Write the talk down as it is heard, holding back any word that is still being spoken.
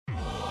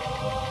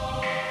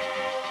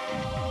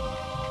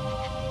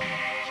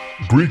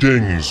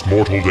Greetings,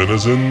 mortal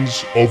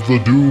denizens of the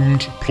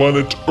doomed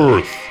planet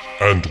Earth,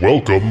 and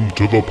welcome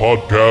to the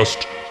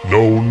podcast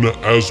known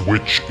as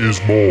Which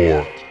Is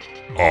More.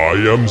 I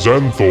am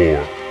Xanthor,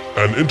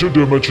 an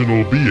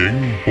interdimensional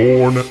being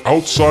born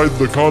outside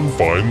the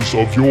confines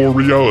of your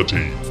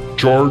reality,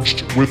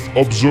 charged with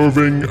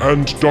observing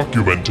and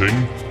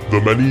documenting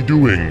the many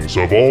doings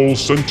of all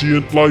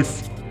sentient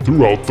life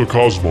throughout the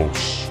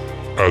cosmos.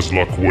 As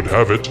luck would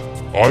have it,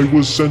 I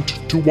was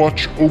sent to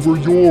watch over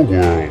your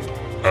world,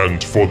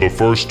 and for the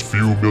first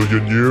few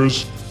million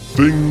years,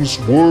 things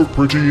were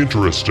pretty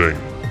interesting.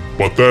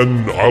 But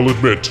then, I'll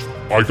admit,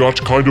 I got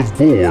kind of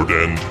bored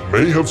and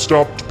may have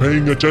stopped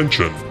paying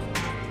attention.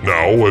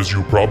 Now, as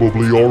you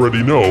probably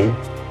already know,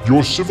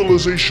 your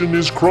civilization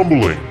is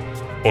crumbling.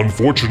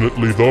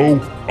 Unfortunately though,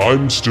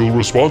 I'm still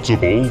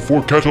responsible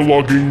for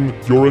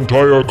cataloging your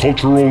entire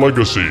cultural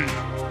legacy,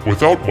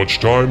 without much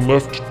time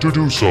left to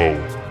do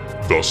so.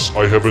 Thus,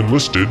 I have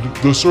enlisted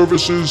the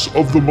services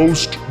of the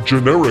most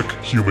generic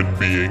human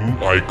being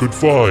I could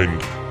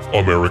find,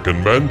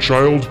 American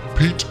man-child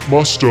Pete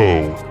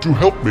Musto, to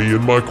help me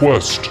in my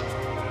quest.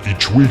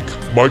 Each week,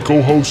 my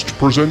co-host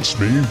presents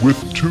me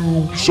with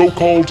two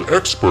so-called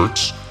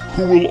experts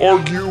who will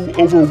argue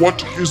over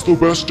what is the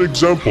best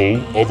example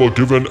of a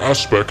given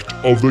aspect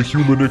of the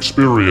human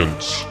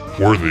experience,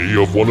 worthy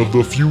of one of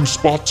the few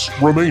spots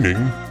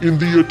remaining in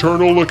the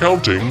eternal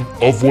accounting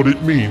of what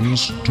it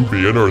means to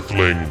be an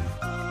Earthling.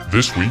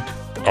 This week,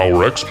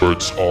 our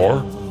experts are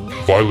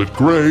Violet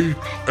Gray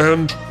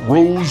and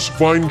Rose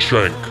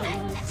Vineshank.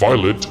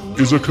 Violet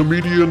is a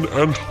comedian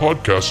and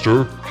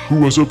podcaster who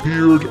has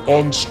appeared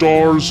on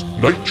Star's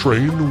Night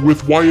Train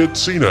with Wyatt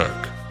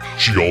Cenac.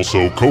 She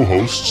also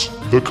co-hosts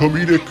the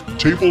comedic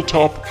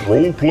tabletop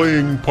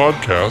role-playing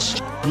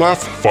podcast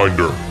Laugh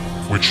Finder,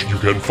 which you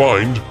can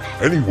find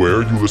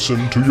anywhere you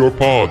listen to your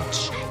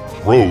pods.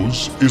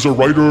 Rose is a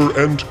writer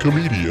and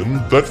comedian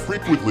that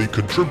frequently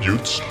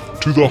contributes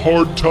to the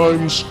Hard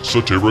Times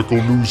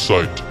satirical news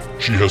site.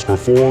 She has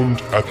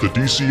performed at the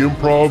DC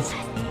Improv,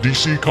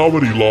 DC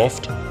Comedy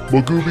Loft,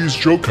 Magooby's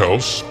Joke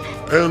House,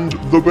 and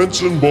the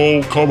Benson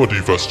Ball Comedy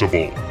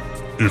Festival.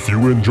 If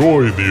you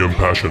enjoy the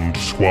impassioned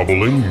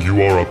squabbling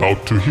you are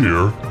about to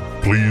hear,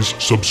 please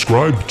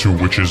subscribe to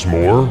Which Is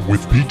More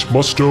with Pete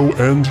Musto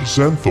and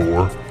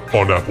Xanthor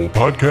on Apple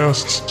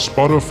Podcasts,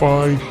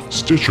 Spotify,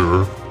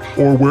 Stitcher,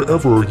 or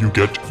wherever you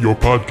get your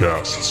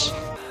podcasts.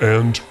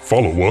 And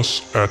follow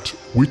us at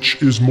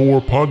Which Is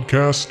More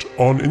Podcast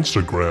on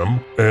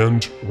Instagram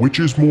and Which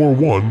Is More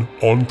 1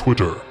 on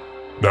Twitter.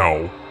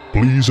 Now,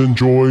 please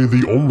enjoy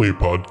the only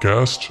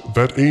podcast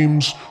that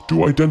aims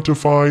to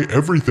identify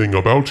everything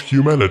about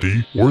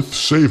humanity worth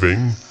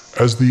saving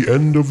as the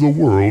end of the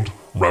world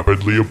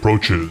rapidly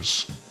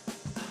approaches.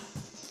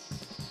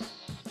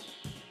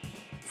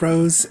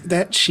 Rose,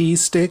 that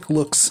cheese stick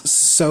looks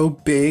so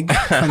big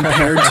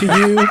compared to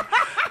you.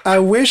 I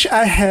wish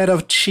I had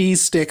a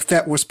cheese stick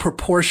that was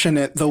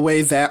proportionate the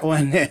way that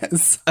one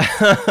is.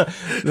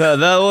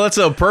 That's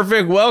a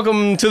perfect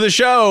welcome to the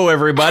show,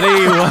 everybody.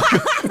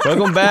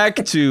 Welcome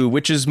back to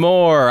Which Is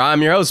More.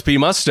 I'm your host, Pete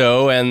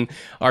Musto, and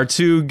our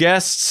two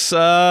guests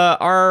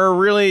are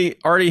really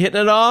already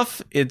hitting it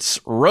off. It's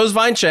Rose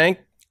Vineshank.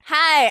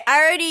 Hi, I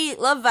already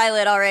love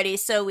Violet already,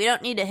 so we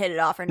don't need to hit it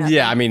off or nothing.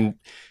 Yeah, I mean...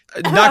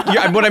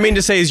 what I mean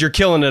to say is you're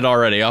killing it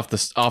already off the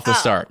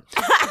start.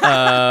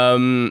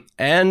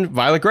 And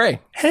Violet Gray.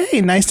 Hey,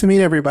 nice to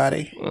meet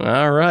everybody.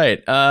 All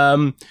right.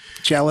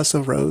 Jealous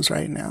of Rose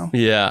right now.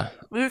 Yeah.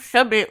 We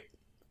should be.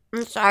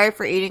 I'm sorry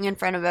for eating in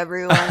front of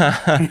everyone.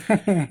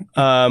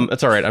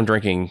 It's all right. I'm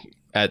drinking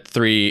at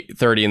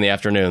 3:30 in the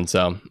afternoon,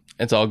 so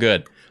it's all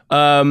good.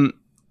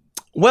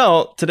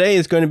 Well, today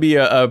is going to be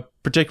a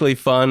particularly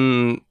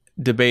fun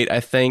debate, I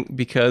think,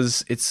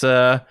 because it's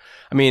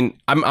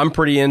I'm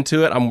pretty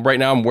into it. Right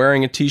now I'm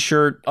wearing a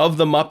t-shirt of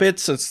the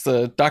Muppets. It's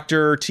the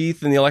Dr.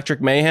 Teeth and the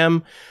Electric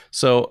Mayhem.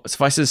 So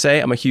suffice to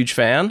say, I'm a huge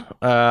fan.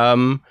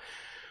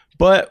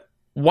 But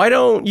why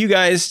don't you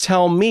guys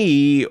tell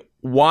me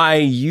why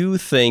you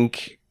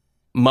think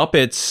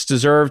Muppets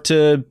deserve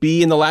to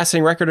be in the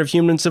lasting record of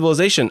human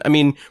civilization? I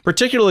mean,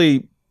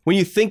 particularly when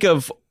you think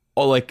of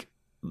like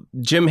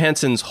Jim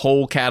Henson's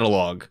whole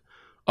catalog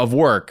of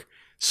work,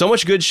 so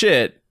much good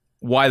shit.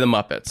 Why the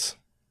Muppets?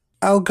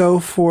 I'll go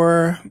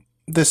for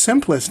the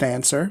simplest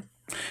answer,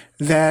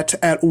 that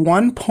at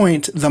one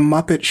point the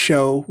Muppet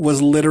Show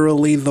was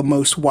literally the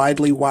most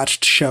widely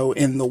watched show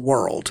in the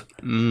world.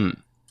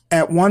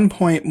 At one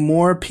point,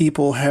 more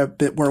people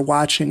were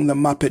watching the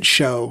Muppet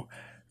Show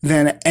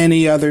than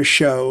any other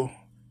show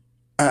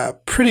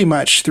pretty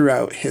much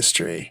throughout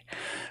history.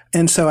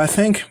 And so I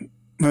think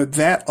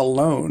that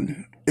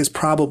alone is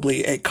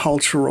probably a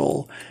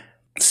cultural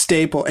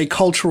staple, a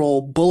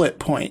cultural bullet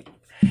point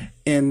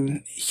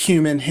in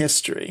human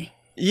history.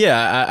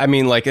 Yeah, I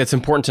mean, like, it's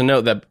important to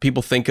note that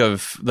people think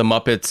of the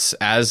Muppets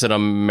as an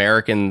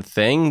American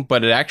thing,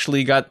 but it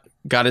actually got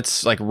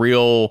its, like,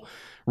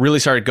 really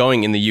started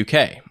going in the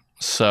UK.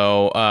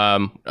 So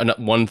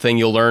one thing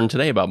you'll learn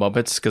today about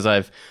Muppets, because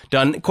I've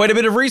done quite a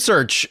bit of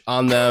research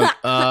on them,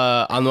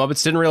 on the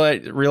Muppets. Didn't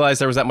realize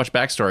there was that much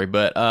backstory.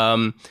 But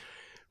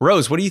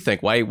Rose, what do you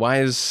think? Why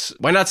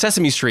not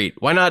Sesame Street?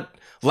 Why not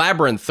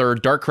Labyrinth or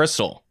Dark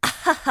Crystal?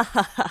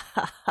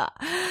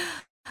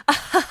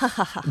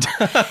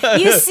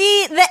 You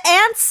see, the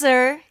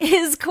answer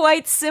is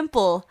quite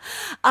simple.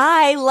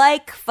 I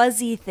like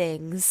fuzzy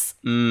things.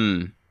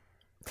 But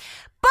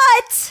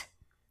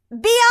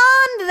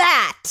beyond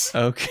that,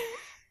 okay,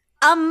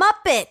 a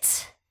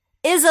Muppet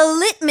is a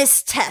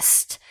litmus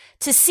test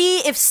to see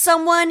if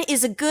someone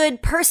is a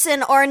good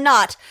person or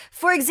not.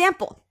 For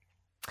example,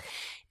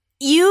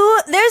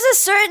 there's a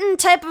certain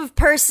type of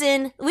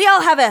person. We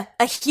all have a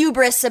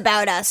hubris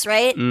about us,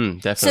 right?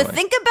 Definitely. So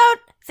think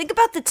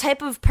about the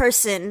type of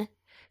person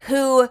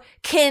who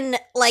can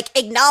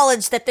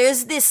acknowledge that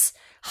there's this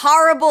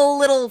horrible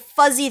little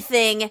fuzzy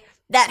thing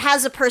that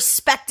has a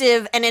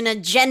perspective and an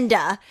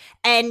agenda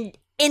and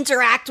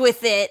interact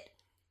with it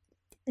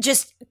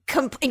just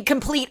in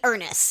complete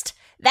earnest.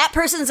 That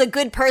person's a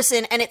good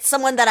person, and it's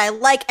someone that I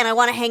like and I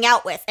want to hang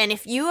out with. And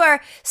if you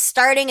are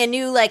starting a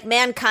new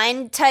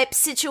Mankind type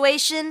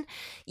situation,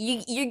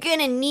 you're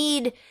gonna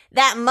need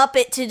that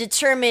Muppet to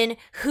determine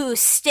who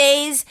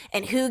stays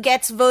and who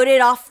gets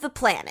voted off the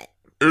planet.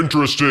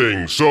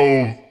 Interesting. So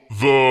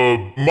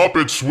the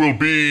Muppets will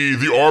be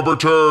the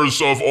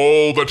arbiters of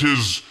all that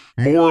is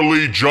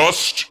morally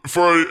just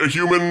for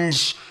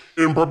humans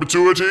in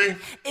perpetuity?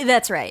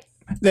 That's right.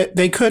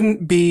 They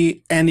couldn't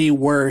be any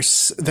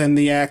worse than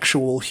the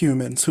actual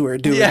humans who are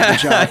doing the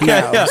job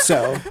now.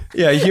 So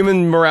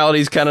human morality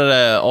is kind of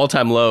at an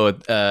all-time low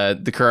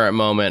at the current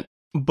moment.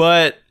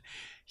 But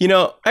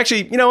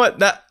actually, you know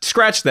what?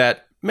 Scratch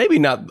that. Maybe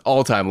not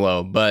all-time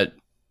low, but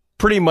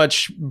pretty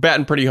much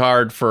batting pretty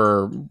hard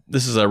for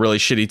this is a really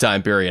shitty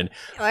time period.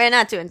 We're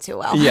not doing too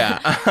well.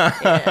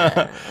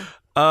 Yeah.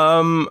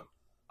 I'm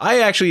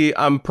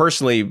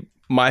personally.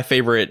 My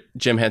favorite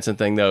Jim Henson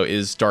thing, though,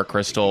 is Dark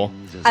Crystal.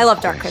 I love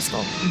Dark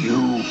Crystal. You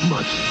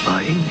must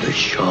find the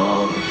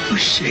Shah to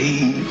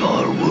save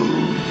our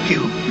world,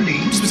 Gilly.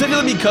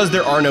 Specifically because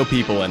there are no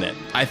people in it.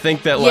 I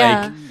think that,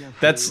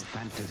 that's...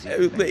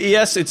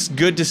 Yes, it's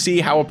good to see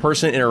how a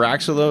person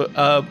interacts with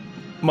a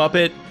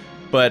Muppet,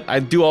 but I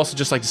do also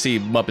just like to see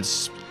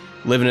Muppets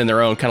living in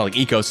their own kind of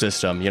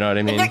ecosystem, you know what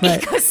I mean? In their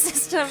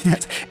ecosystem.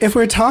 Yes. If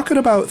we're talking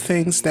about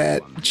things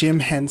that Jim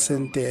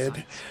Henson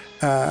did...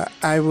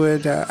 I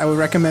would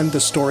recommend The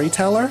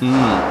Storyteller.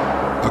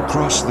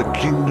 Across the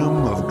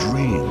kingdom of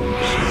dreams,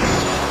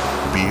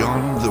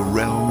 beyond the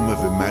realm of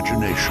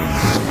imagination,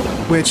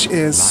 which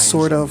is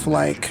sort of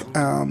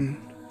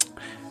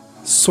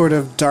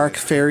dark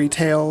fairy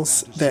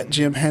tales that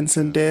Jim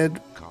Henson did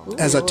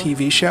as a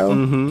TV show.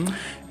 Mm-hmm.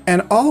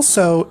 And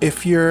also,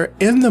 if you're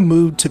in the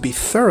mood to be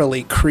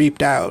thoroughly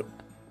creeped out,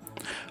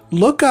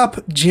 look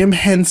up Jim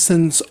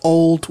Henson's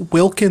old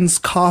Wilkins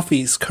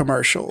Coffees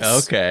commercials.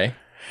 Okay.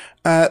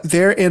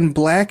 They're in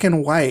black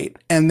and white,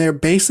 and they're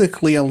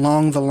basically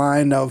along the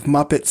line of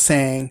Muppets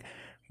saying,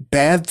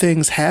 bad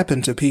things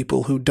happen to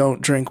people who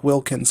don't drink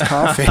Wilkins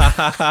coffee.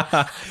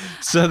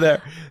 So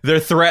the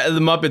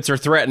Muppets are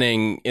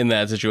threatening in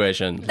that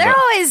situation. They're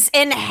always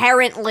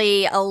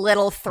inherently a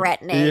little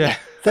threatening. Yeah,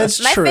 that's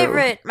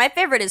true. My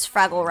favorite is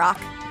Fraggle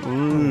Rock.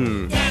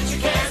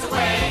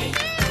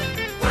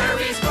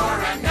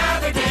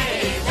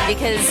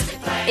 Because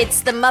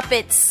it's the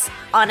Muppets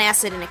on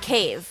acid in a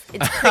cave.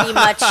 It's pretty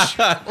much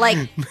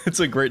like... It's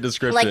a great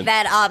description.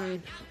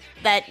 Like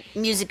that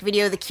music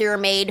video The Cure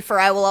made for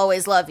I Will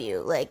Always Love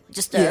You. Like,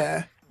 just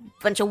a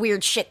bunch of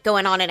weird shit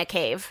going on in a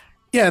cave.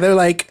 Yeah, they're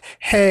like,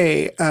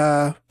 hey,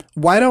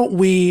 why don't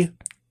we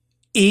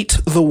eat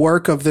the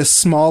work of this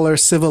smaller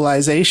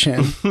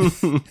civilization?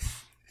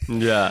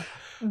 Yeah.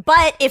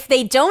 But if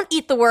they don't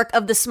eat the work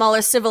of the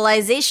smaller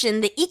civilization,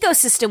 the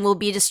ecosystem will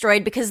be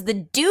destroyed because the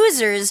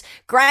doozers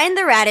grind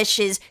the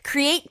radishes,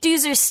 create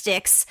doozer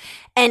sticks,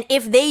 and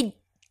if they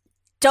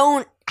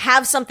don't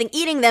have something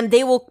eating them,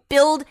 they will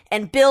build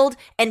and build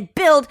and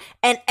build,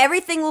 and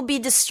everything will be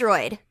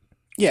destroyed.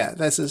 Yeah,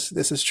 this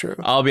is true.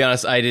 I'll be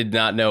honest, I did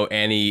not know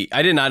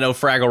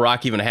Fraggle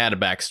Rock even had a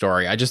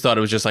backstory. I just thought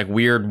it was just like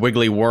weird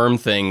wiggly worm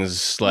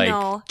things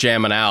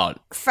jamming out.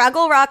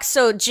 Fraggle Rock,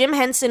 so Jim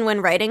Henson, when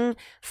writing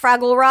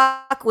Fraggle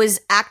Rock, was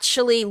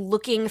actually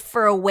looking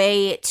for a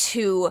way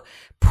to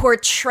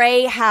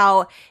portray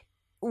how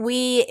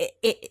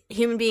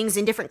human beings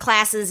in different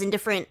classes, in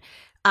different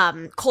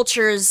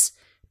cultures,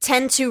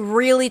 tend to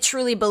really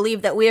truly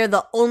believe that we are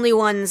the only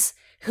ones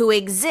who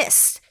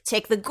exist.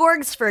 Take the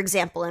Gorgs, for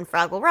example, in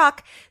Fraggle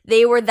Rock.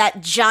 They were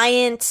that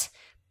giant,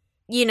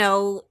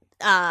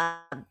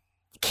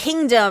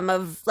 kingdom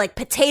of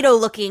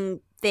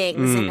potato-looking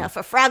things. And if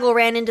a Fraggle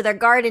ran into their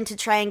garden to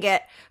try and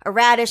get a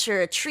radish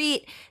or a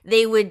treat,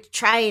 they would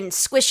try and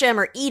squish them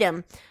or eat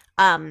them.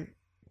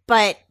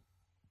 But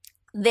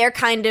they're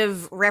kind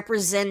of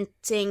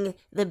representing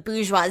the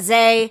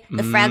bourgeoisie.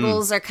 The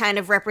Fraggles are kind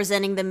of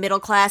representing the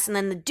middle class. And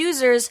then the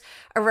Doozers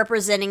are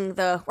representing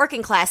the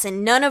working class.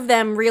 And none of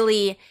them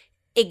really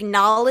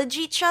acknowledge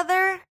each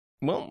other.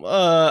 Well,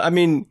 I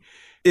mean,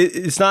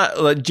 it's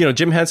not like,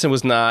 Jim Henson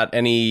was not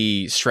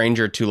any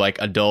stranger to like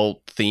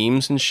adult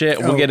themes and shit.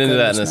 We'll get into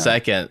that in a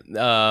second.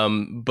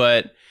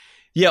 But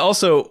yeah,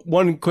 also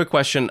one quick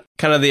question,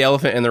 kind of the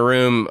elephant in the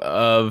room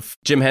of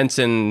Jim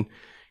Henson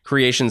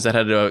creations that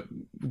had a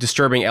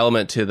disturbing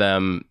element to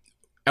them.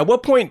 At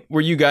what point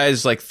were you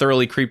guys like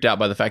thoroughly creeped out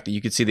by the fact that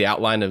you could see the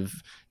outline of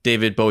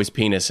David Bowie's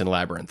penis in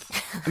Labyrinth?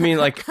 I mean,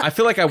 like, I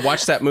feel like I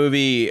watched that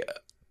movie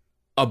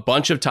a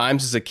bunch of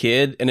times as a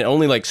kid, and it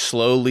only like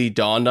slowly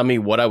dawned on me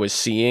what I was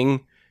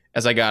seeing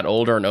as I got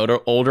older and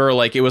older.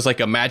 Like, it was like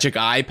a magic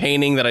eye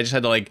painting that I just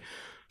had to like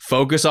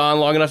focus on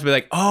long enough to be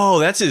like, oh,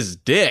 that's his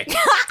dick.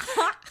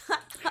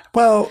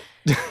 Well,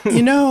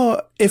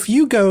 if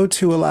you go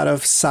to a lot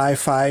of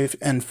sci-fi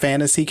and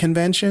fantasy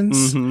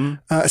conventions,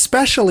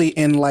 especially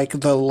in like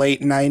the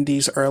late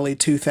 90s, early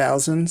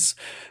 2000s,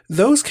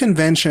 those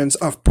conventions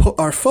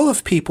are full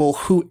of people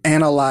who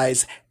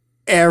analyze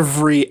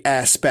every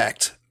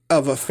aspect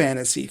of a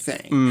fantasy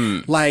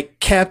thing. Like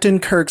Captain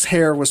Kirk's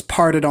hair was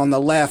parted on the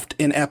left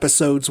in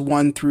episodes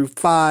 1 through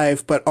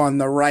 5, but on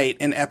the right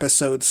in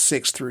episodes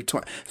 6 through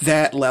 20.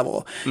 That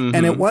level.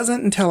 And it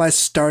wasn't until I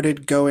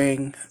started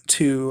going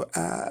to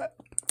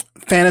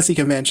fantasy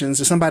conventions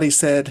that somebody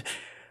said,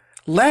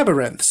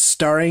 Labyrinth,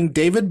 starring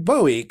David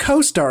Bowie,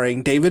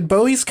 co-starring David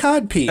Bowie's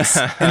codpiece.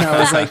 And I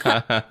was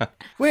like,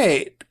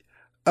 wait,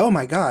 oh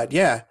my God,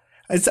 yeah.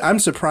 I'm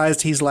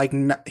surprised he's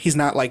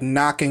not like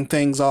knocking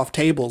things off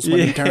tables when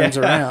he turns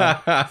around.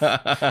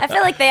 I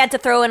feel like they had to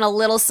throw in a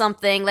little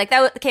something. Like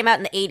that came out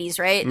in the 80s,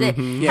 right?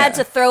 They had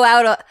to throw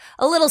out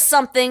a little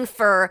something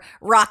for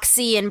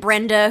Roxy and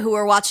Brenda who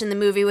were watching the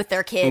movie with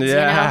their kids,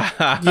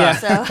 Yeah.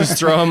 So. Just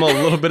throw him a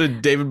little bit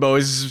of David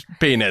Bowie's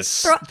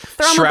penis. Throw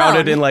him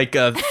shrouded in like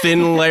a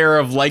thin layer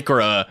of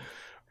Lycra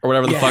or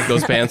whatever the fuck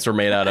those pants were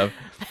made out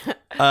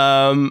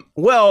of.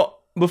 Well,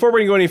 before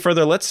we go any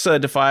further, let's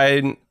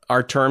define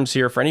our terms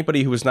here for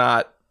anybody who was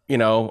not,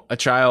 a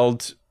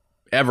child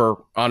ever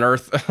on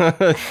Earth.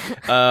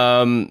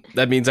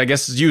 That means, I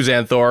guess, you,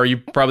 Xanthor. You're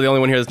probably the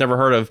only one here that's never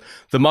heard of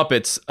the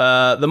Muppets.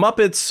 The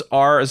Muppets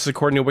are, as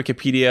according to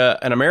Wikipedia,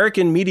 an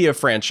American media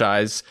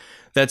franchise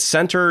that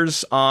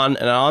centers on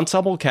an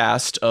ensemble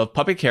cast of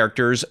puppet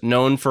characters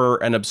known for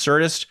an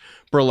absurdist,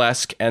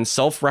 burlesque, and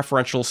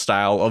self-referential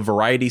style of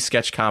variety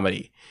sketch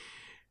comedy.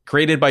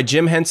 Created by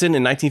Jim Henson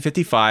in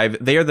 1955,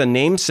 they are the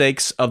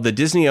namesakes of the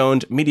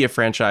Disney-owned media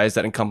franchise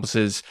that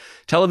encompasses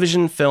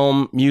television,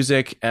 film,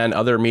 music, and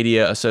other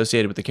media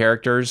associated with the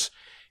characters.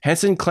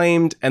 Henson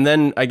claimed, and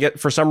then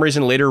for some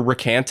reason later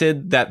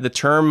recanted, that the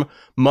term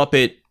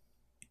Muppet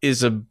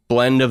is a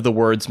blend of the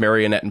words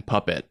marionette and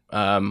puppet.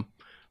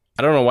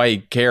 I don't know why he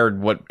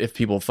cared if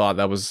people thought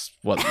that was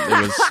what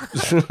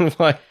it was.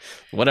 Like,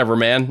 whatever,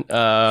 man. He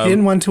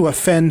didn't want to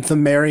offend the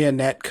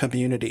marionette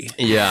community.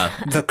 Yeah.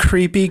 The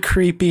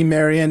creepy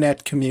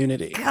marionette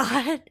community.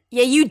 God.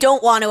 Yeah, you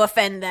don't want to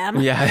offend them.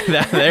 Yeah,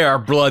 they are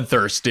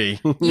bloodthirsty.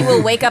 You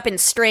will wake up in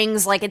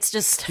strings like it's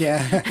just...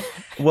 Yeah.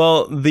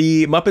 Well,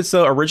 the Muppets,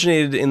 though,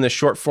 originated in the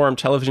short-form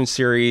television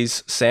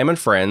series Sam and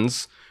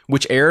Friends,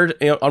 which aired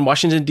on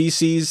Washington,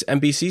 D.C.'s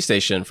NBC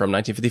station from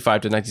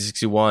 1955 to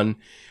 1961.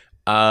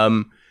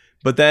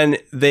 But then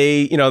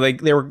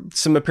there were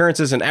some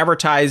appearances in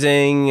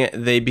advertising.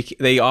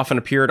 They often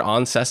appeared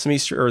on Sesame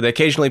Street, or they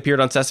occasionally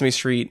appeared on Sesame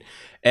Street,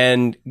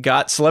 and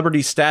got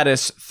celebrity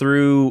status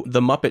through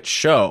The Muppet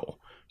Show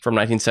from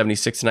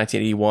 1976 to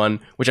 1981,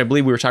 which I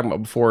believe we were talking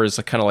about before is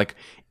kind of like,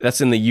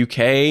 that's in the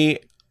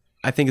UK,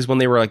 I think is when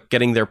they were like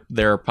getting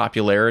their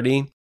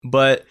popularity.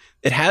 But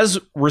it has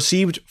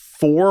received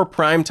 4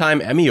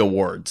 Primetime Emmy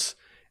Awards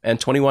and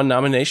 21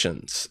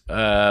 nominations,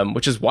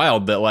 which is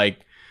wild that like,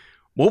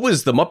 what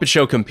was the Muppet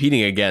Show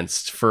competing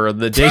against for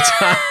the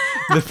daytime,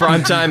 the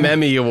Primetime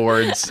Emmy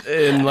Awards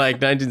in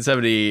like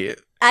 1970?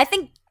 I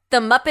think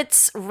the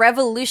Muppets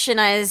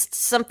revolutionized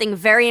something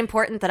very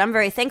important that I'm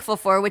very thankful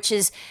for, which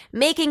is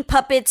making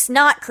puppets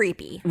not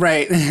creepy.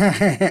 Right.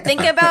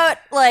 Think about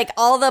like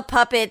all the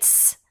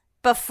puppets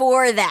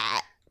before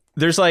that.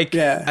 There's like,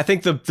 Yeah. I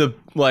think the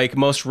like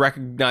most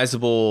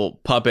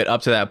recognizable puppet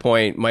up to that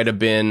point might have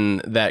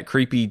been that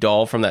creepy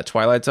doll from that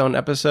Twilight Zone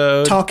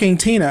episode. Talking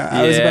Tina,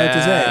 I was about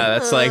to say.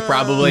 That's like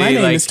probably My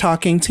name like, is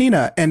Talking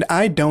Tina, and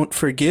I don't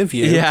forgive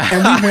you. Yeah.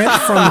 And we went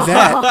from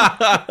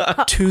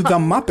that to the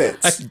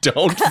Muppets.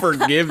 don't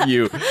forgive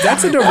you.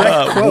 That's a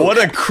direct quote.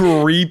 What a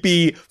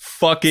creepy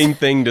fucking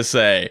thing to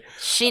say.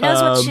 She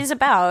knows what she's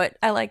about.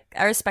 I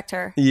respect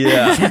her.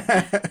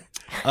 Yeah.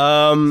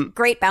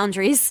 Great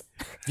boundaries.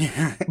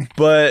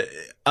 But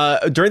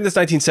during this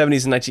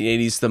 1970s and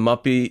 1980s, the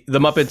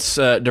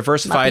Muppets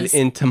diversified Muppies.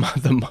 into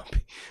the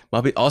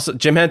Muppet. Also,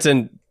 Jim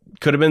Henson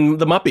could have been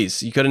the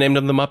Muppies. You could have named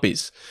them the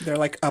Muppies. They're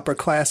like upper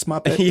class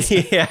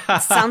Muppets. Yeah.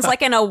 Sounds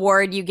like an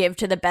award you give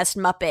to the best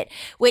Muppet,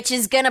 which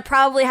is going to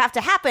probably have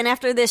to happen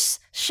after this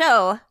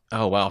show.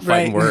 Oh, wow.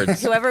 Fighting Right.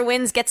 words. Whoever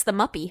wins gets the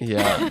Muppy.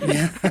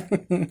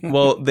 Yeah.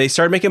 Well, they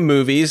started making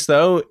movies,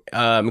 though,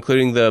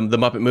 including the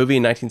Muppet movie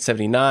in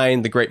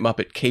 1979, The Great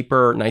Muppet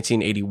Caper,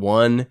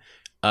 1981,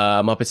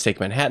 Muppets Take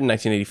Manhattan,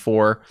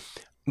 1984.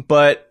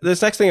 But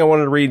this next thing I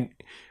wanted to read,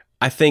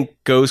 I think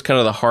goes kind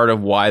of the heart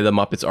of why the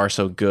Muppets are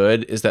so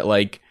good, is that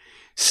like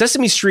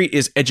Sesame Street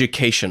is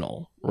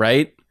educational,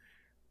 right?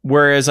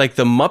 Whereas like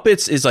the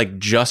Muppets is like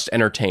just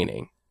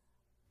entertaining.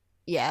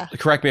 Yeah.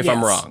 Correct me if I'm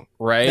Yes. wrong,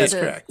 right? That's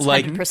correct.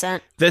 Like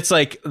 100%. that's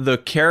like the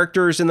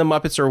characters in the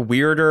Muppets are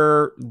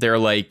weirder. They're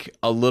like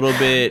a little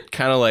bit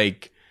kind of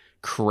like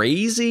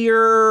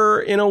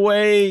crazier in a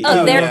way.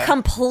 Oh, they're yeah.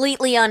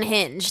 completely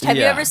unhinged. Have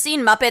you Yeah. ever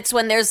seen Muppets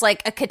when there's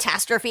like a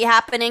catastrophe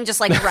happening, just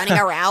like running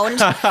around?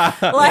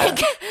 Like,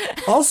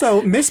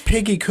 Also, Miss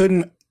Piggy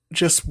couldn't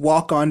just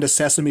walk onto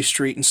Sesame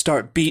Street and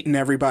start beating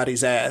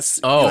everybody's ass.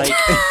 Oh. Like,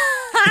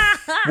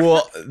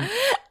 Well,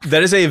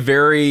 that is a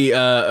very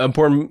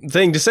important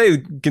thing to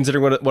say,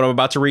 considering what I'm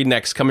about to read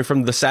next, coming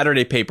from the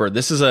Saturday paper.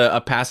 This is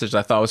a passage that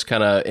I thought was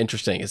kind of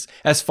interesting.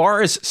 As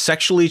far as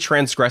sexually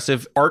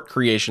transgressive art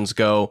creations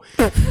go,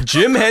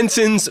 Jim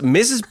Henson's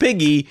Mrs.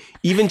 Piggy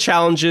even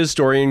challenges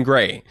Dorian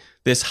Gray.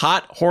 This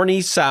hot,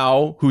 horny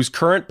sow, whose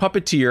current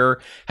puppeteer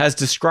has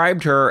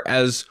described her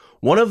as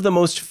one of the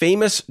most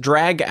famous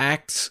drag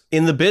acts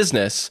in the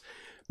business,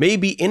 may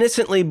be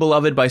innocently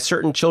beloved by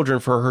certain children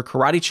for her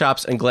karate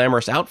chops and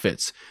glamorous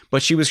outfits,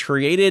 but she was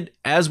created,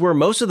 as were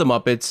most of the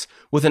Muppets,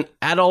 with an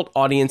adult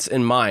audience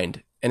in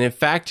mind. And in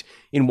fact,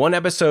 in one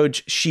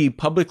episode, she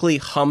publicly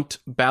humped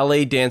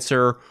ballet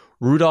dancer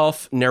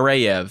Rudolf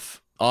Nureyev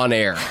on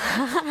air,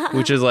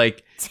 which is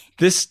like,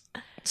 this...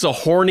 It's a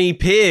horny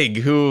pig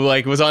who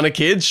like was on a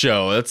kid's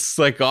show. That's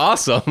like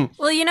awesome.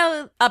 well, you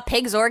know, a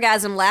pig's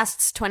orgasm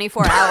lasts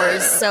 24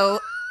 hours, so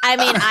I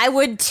mean, I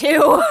would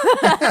too.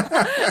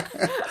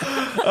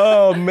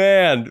 Oh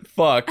man,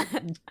 fuck.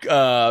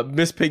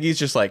 Miss Piggy's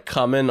just like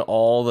coming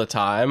all the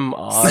time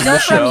on Still the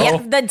from show.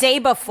 the day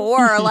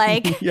before,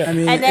 like, I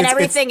mean, and then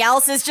everything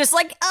else is just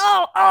like,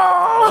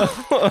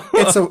 oh.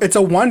 it's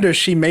a wonder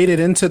she made it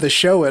into the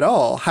show at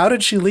all. How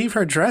did she leave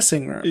her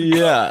dressing room?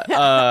 Yeah.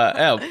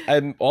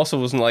 I also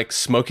wasn't like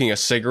smoking a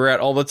cigarette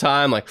all the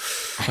time. Like,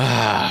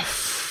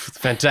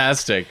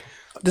 fantastic.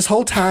 This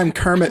whole time,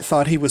 Kermit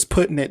thought he was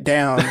putting it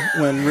down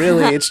when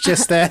really it's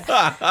just that.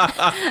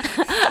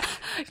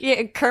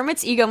 Yeah,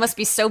 Kermit's ego must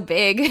be so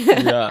big.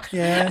 Yeah.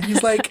 Yeah,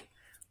 he's like,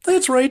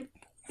 that's right.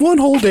 One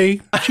whole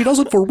day. She does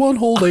it for one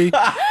whole day.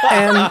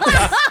 And,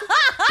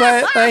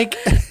 but like,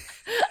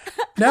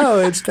 no,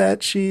 it's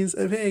that she's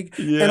a pig.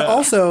 Yeah. And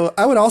also,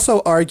 I would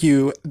also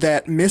argue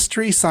that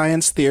Mystery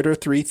Science Theater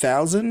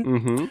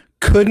 3000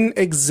 couldn't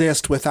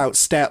exist without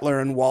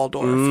Statler and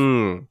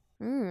Waldorf.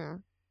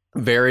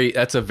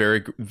 That's a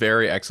very,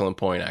 very excellent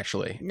point,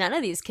 actually. None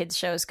of these kids'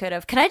 shows could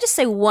have. Can I just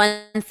say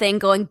one thing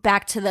going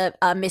back to the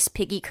Miss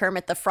Piggy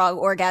Kermit the Frog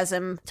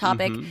orgasm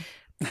topic?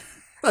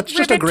 That's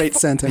just a great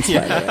sentence, by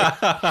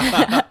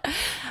the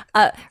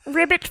way.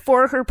 Ribbit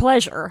for her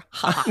pleasure.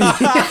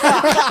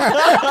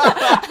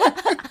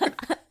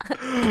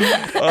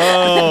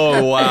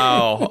 Oh,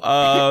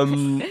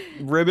 wow.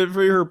 Ribbit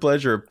for her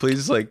pleasure.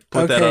 Please, like,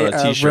 put that on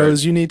a t-shirt.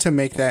 Rose, you need to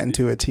make that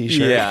into a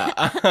t-shirt. Yeah.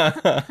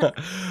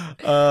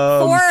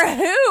 For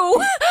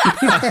who?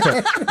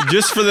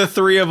 Just for the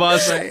three of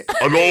us. Right.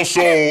 And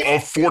also a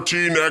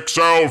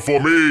 14XL for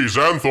me,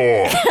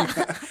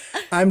 Xanthor.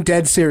 I'm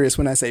dead serious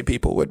when I say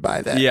people would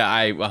buy that. Yeah,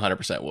 I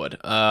 100% would.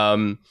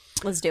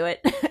 Let's do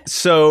it.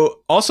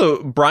 So,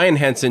 also, Brian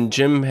Henson,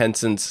 Jim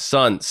Henson's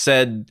son,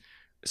 said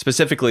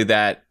specifically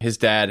that his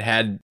dad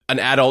had an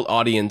adult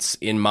audience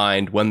in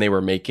mind when they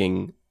were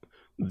making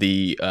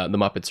the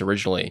Muppets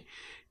originally.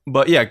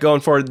 But yeah,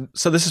 going forward,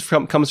 so this is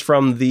comes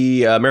from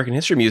the American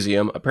History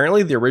Museum.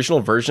 Apparently, the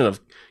original version of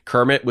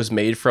Kermit was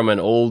made from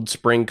an old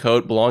spring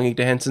coat belonging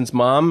to Henson's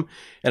mom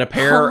and a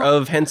pair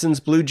of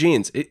Henson's blue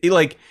jeans.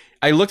 Like,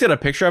 I looked at a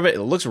picture of it.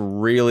 It looks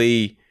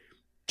really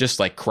just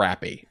like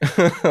crappy.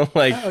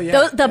 Like, Oh,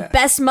 yeah. The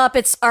best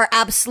Muppets are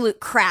absolute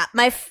crap.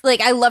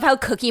 I love how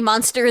Cookie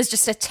Monster is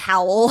just a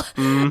towel,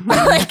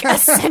 like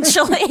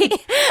essentially.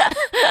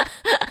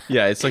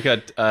 yeah, it's like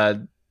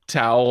a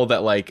towel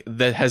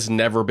that has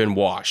never been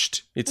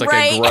washed. It's like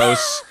Right. a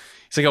gross.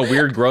 It's like a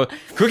weird gross.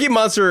 Cookie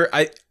Monster,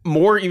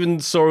 more even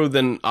so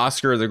than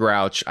Oscar the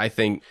Grouch, I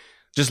think,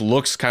 just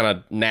looks kind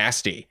of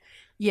nasty.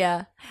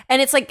 Yeah,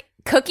 and it's like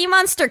Cookie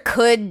Monster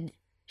could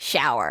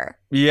shower,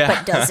 Yeah,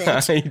 but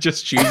doesn't. He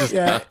just chooses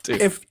Yeah, not to.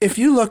 if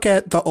you look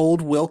at the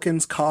old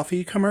Wilkins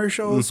coffee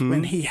commercials Mm-hmm.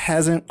 when he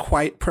hasn't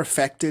quite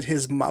perfected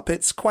his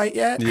Muppets quite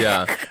yet,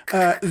 Yeah,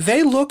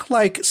 they look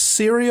like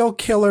serial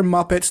killer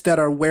Muppets that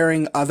are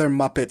wearing other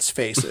Muppets'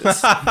 faces.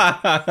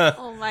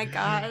 Oh my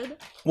god.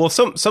 well,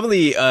 some of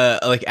the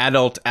like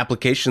adult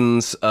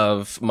applications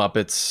of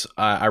Muppets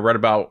I read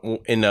about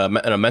in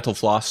a Mental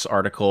Floss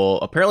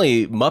article.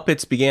 Apparently,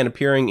 Muppets began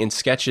appearing in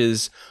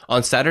sketches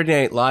on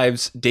Saturday Night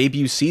Live's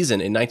debut season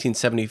in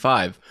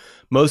 1975.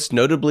 Most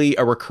notably,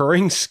 a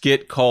recurring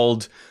skit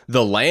called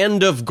 "The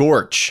Land of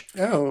Gorch."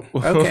 Oh,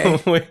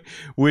 okay.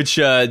 Which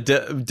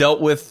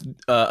dealt with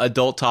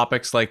adult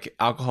topics like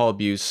alcohol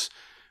abuse,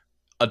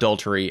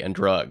 adultery, and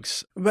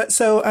drugs. But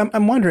so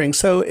I'm wondering,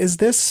 so is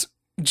this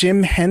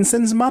Jim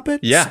Henson's Muppets?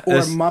 Yeah, Or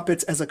this-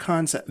 Muppets as a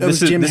concept?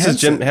 This is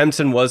Jim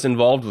Henson was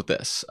involved with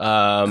this.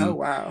 Oh,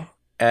 wow.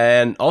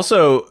 And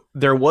also,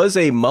 there was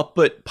a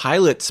Muppet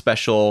pilot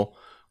special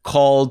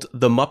called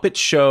The Muppet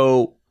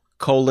Show,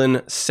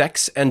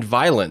 Sex and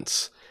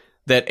Violence,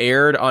 that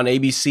aired on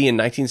ABC in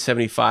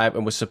 1975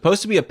 and was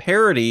supposed to be a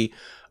parody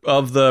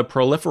of the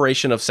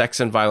proliferation of sex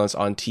and violence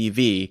on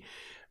TV.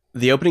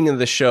 The opening of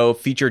the show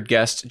featured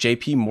guest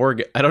J.P.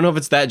 Morgan. I don't know if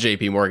it's that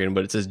J.P. Morgan,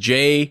 but it says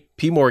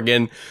J.P.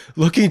 Morgan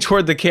looking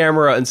toward the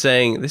camera and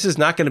saying, "This is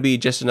not going to be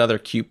just another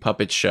cute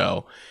puppet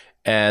show."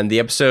 And the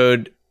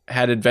episode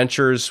had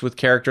adventures with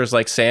characters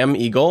like Sam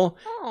Eagle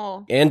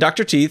and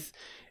Dr. Teeth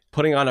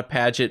putting on a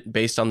pageant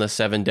based on the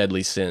 7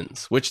 deadly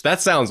sins, which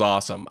that sounds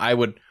awesome. I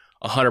would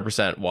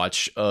 100%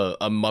 watch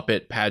a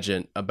Muppet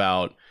pageant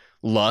about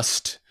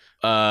lust,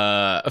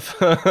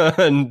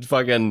 and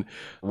fucking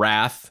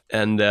wrath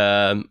and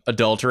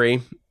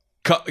adultery.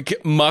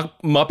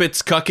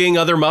 Muppets cucking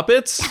other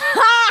Muppets.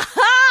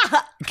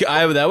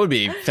 That would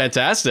be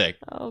fantastic.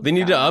 They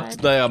need to up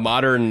the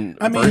modern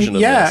version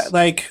of this.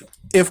 Like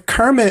if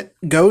Kermit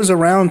goes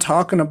around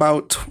talking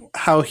about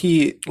how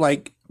he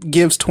like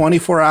gives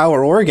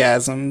 24-hour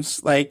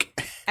orgasms,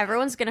 like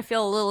everyone's gonna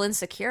feel a little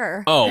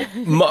insecure. Oh,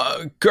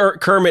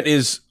 Kermit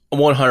is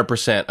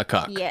 100% a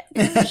cuck. Yeah.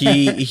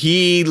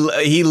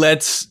 He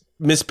lets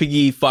Miss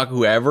Piggy fuck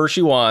whoever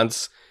she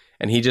wants,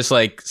 and he just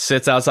like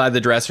sits outside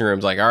the dressing room,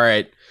 like, all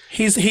right.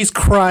 He's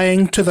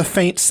crying to the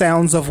faint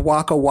sounds of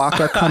Waka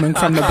Waka coming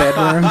from the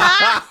bedroom.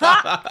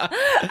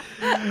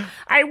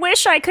 I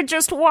wish I could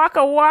just walk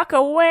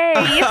away.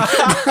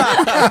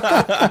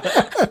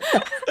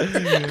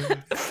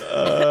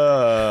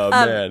 Oh,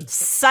 man.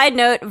 Side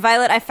note,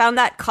 Violet, I found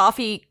that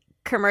coffee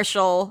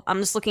commercial. I'm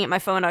just looking at my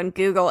phone on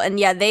Google, and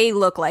yeah, they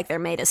look like they're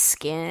made of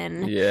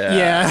skin.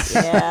 Yeah.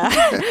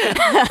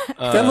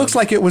 That looks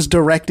like it was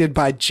directed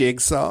by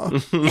Jigsaw.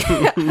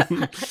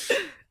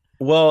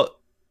 Well,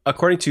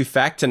 according to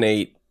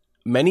Factinate,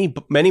 many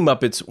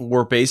Muppets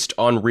were based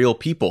on real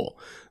people.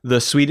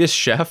 The Swedish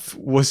chef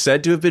was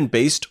said to have been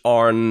based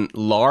on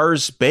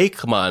Lars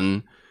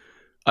Beckman,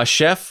 a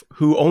chef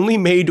who only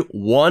made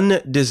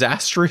one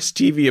disastrous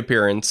TV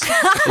appearance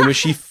in which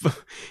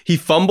he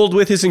fumbled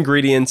with his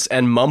ingredients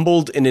and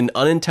mumbled in an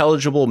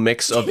unintelligible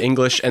mix of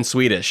English and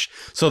Swedish.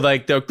 So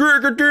like that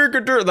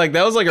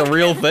was like a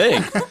real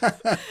thing.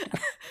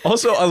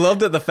 Also, I love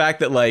that the fact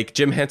that like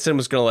Jim Henson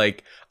was gonna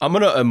like, I'm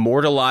gonna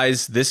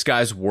immortalize this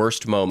guy's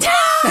worst moment.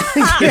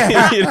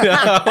 You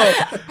know?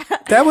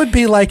 That would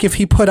be like if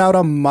he put out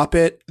a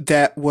Muppet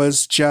that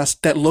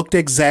looked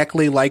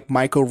exactly like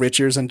Michael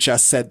Richards and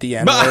just said the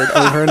N-word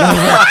over and over.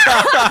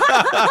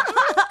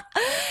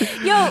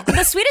 Yo,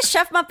 the Swedish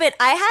Chef Muppet,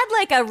 I had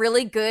like a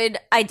really good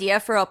idea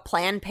for a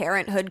Planned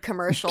Parenthood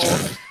commercial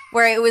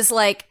where it was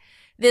like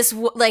this,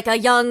 like a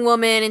young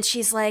woman, and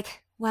she's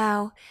like,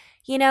 wow,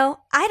 you know,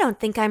 I don't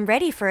think I'm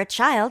ready for a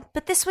child,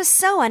 but this was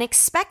so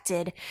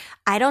unexpected.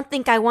 I don't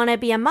think I want to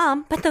be a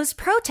mom, but those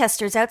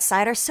protesters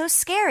outside are so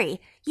scary.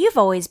 You've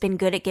always been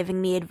good at giving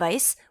me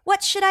advice.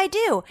 What should I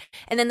do?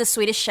 And then the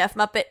Swedish Chef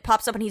Muppet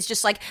pops up and he's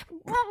just like,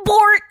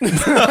 Bort! Bort!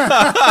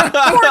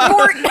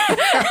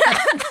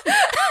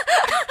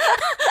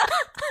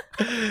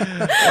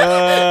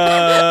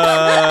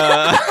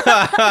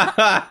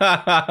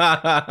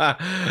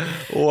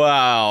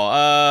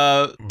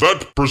 Wow.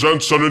 That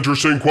presents an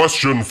interesting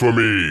question for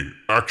me,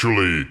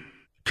 actually.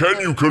 Can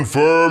you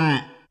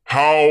confirm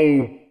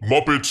how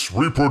Muppets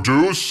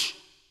reproduce?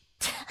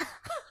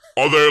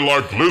 Are they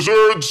like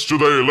lizards? Do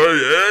they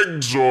lay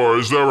eggs? Or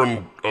is there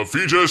a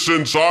fetus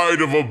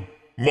inside of a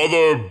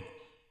mother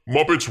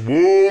Muppet's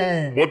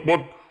womb?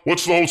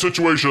 What's the whole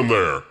situation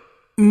there?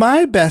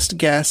 My best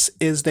guess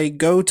is they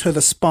go to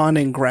the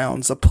spawning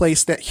grounds, a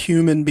place that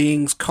human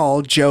beings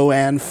call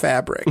Joanne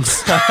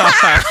Fabrics.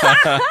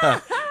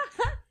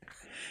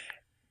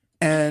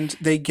 And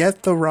they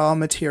get the raw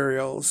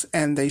materials,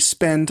 and they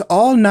spend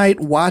all night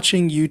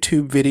watching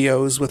YouTube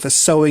videos with a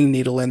sewing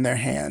needle in their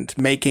hand,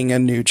 making a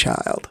new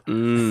child.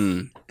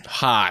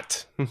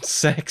 Hot.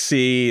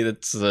 Sexy.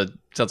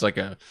 Sounds like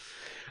a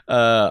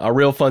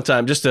real fun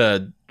time. Just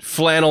a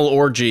flannel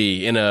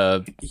orgy in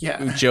a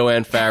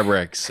Joanne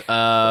Fabrics.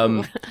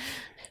 Don't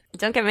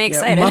get me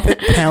excited. Muppet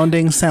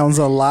pounding sounds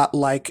a lot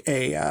like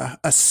a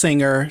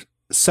singer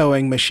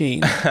sewing machine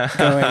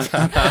going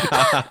chug.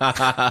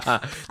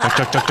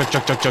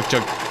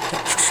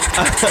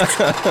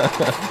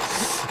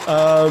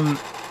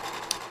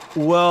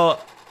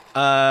 Well,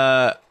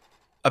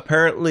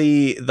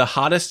 apparently the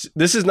hottest,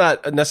 this is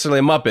not necessarily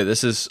a Muppet,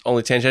 this is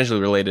only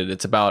tangentially related.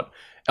 It's about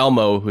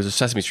Elmo, who's a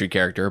Sesame Street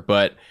character,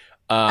 but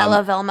I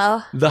love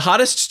Elmo. The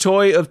hottest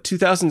toy of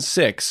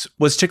 2006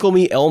 was Tickle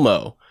Me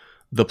Elmo.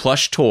 The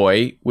plush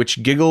toy,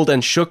 which giggled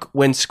and shook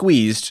when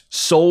squeezed,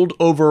 sold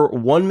over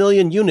 1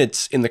 million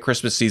units in the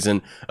Christmas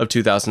season of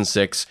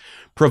 2006,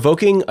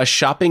 provoking a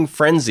shopping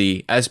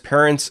frenzy as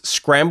parents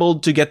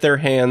scrambled to get their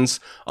hands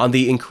on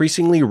the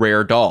increasingly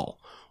rare doll.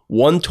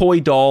 One toy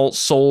doll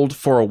sold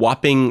for a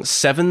whopping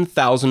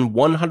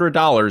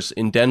 $7,100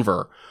 in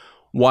Denver,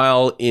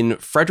 while in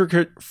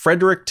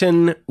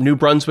Fredericton, New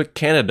Brunswick,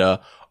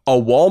 Canada, a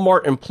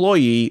Walmart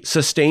employee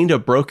sustained a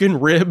broken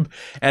rib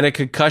and a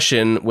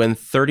concussion when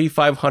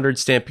 3,500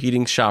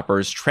 stampeding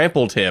shoppers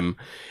trampled him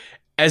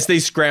as they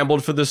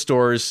scrambled for the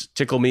store's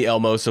Tickle Me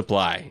Elmo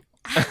supply.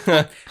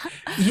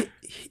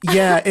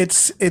 Yeah,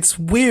 it's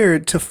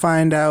weird to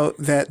find out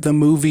that the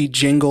movie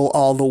Jingle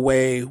All the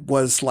Way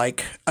was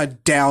like a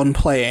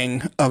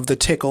downplaying of the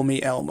Tickle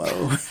Me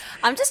Elmo.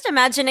 I'm just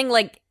imagining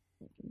like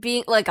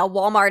being like a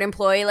Walmart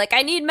employee, like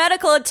I need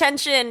medical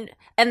attention,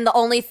 and the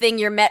only thing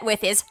you're met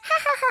with is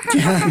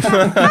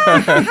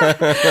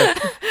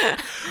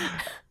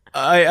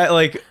I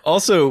like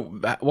also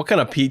what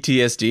kind of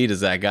PTSD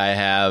does that guy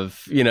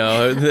have? You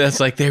know, that's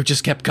like they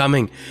just kept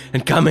coming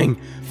and coming,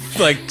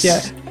 like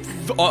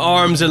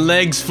arms and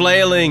legs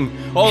flailing.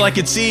 All I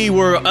could see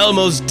were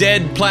Elmo's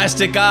dead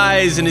plastic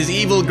eyes and his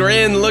evil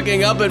grin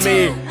looking up at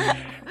me.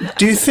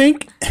 Do you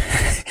think,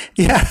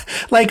 do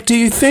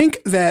you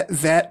think that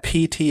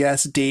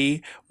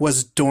PTSD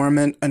was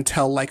dormant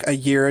until like a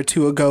year or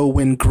two ago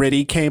when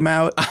Gritty came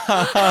out?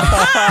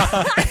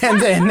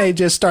 And then they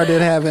just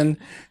started having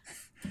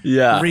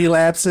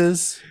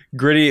relapses?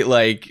 Gritty,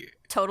 like...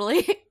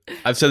 Totally.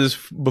 I've said this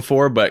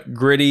before, but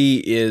Gritty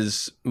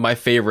is my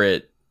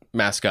favorite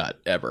mascot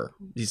ever.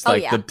 He's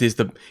like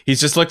he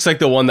just looks like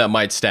the one that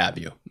might stab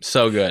you.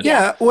 So good.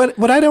 Yeah,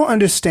 what I don't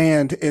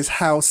understand is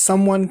how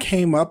someone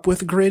came up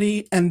with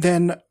Gritty and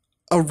then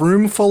a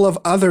room full of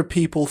other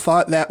people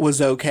thought that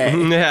was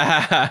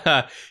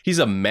okay. He's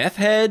a meth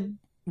head?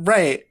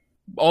 Right.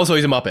 Also,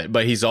 he's a Muppet,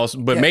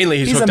 but mainly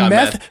he's hooked on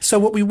meth. So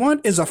what we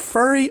want is a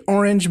furry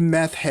orange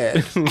meth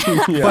head,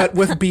 but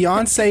with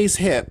Beyonce's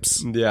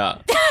hips. Yeah.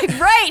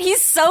 Right.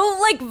 He's so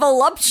like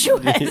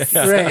voluptuous.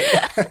 Right.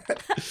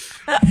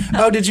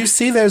 Oh, did you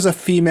see there's a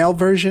female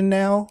version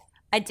now?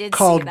 I did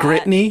called see that.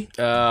 Gritney.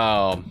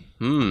 Oh.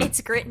 It's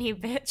Gritney,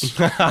 bitch.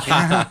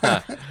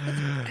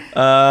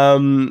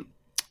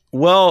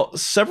 Well,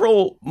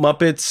 several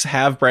Muppets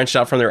have branched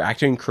out from their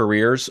acting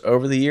careers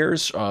over the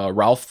years.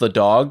 Ralph the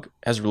dog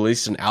has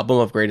released an album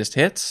of greatest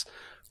hits.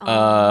 Wait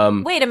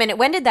a minute.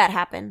 When did that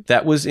happen?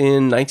 That was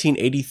in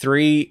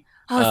 1983.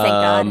 Oh, thank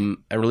God. And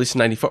released in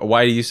 94.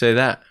 Why do you say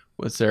that?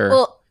 Was there...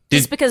 Well,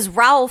 just because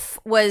Ralph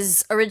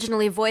was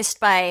originally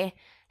voiced by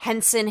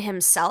Henson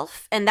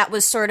himself, and that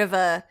was sort of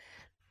a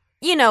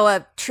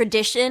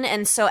tradition.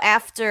 And so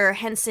after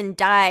Henson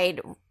died,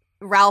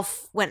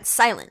 Ralph went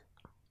silent.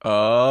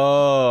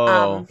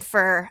 Oh.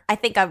 For I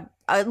think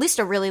at least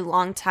a really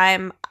long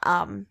time.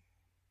 I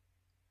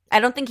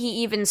don't think he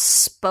even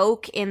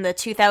spoke in the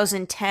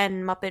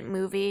 2010 Muppet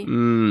movie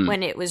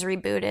when it was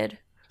rebooted.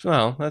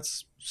 Well,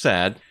 that's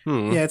sad.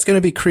 Yeah, it's going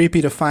to be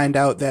creepy to find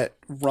out that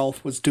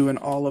Ralph was doing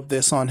all of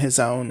this on his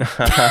own.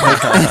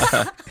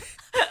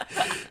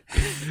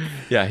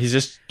 Yeah, he's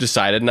just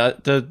decided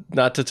not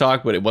to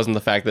talk, but it wasn't the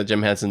fact that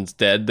Jim Henson's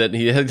dead that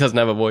he doesn't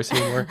have a voice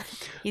anymore.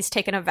 He's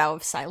taken a vow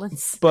of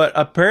silence. But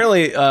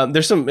apparently,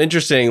 there's some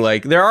interesting,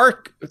 like, there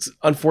are,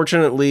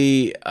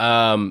 unfortunately,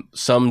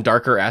 some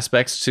darker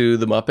aspects to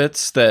the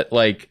Muppets that,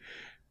 like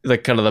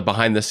kind of the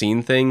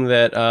behind-the-scene thing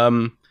that,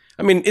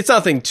 I mean, it's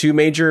nothing too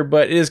major,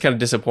 but it is kind of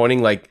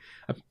disappointing. Like,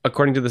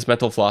 according to this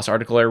Mental Floss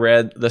article I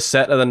read, the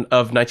set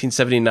of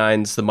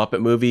 1979's The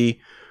Muppet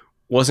Movie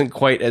wasn't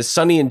quite as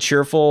sunny and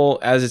cheerful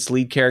as its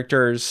lead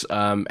characters.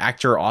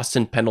 Actor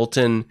Austin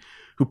Pendleton,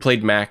 who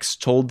played Max,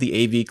 told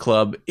the AV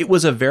Club it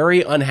was a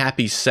very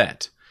unhappy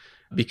set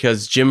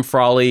because Jim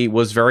Frawley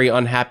was very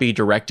unhappy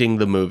directing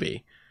the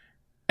movie.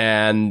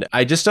 And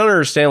I just don't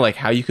understand, like,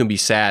 how you can be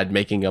sad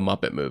making a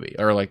Muppet movie,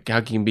 or like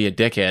how can you be a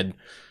dickhead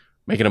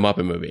making a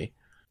Muppet movie.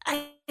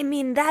 I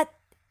mean, that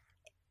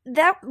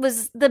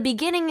was the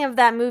beginning of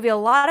that movie. A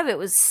lot of it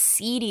was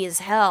seedy as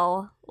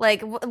hell.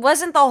 Like,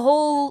 wasn't the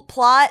whole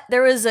plot,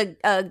 there was a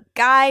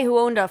guy who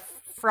owned a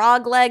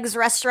Frog Legs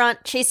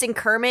restaurant chasing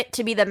Kermit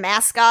to be the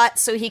mascot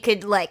so he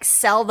could, like,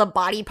 sell the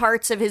body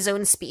parts of his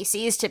own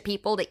species to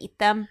people to eat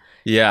them?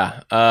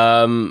 Yeah.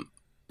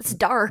 It's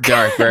dark.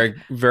 Dark,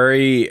 very,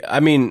 very, I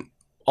mean,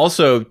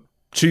 also,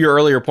 to your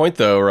earlier point,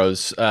 though,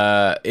 Rose,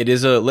 it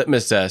is a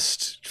litmus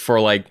test for,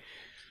 like,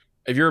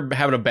 if you're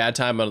having a bad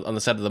time on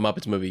the set of the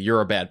Muppets movie,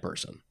 you're a bad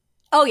person.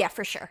 Oh, yeah,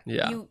 for sure.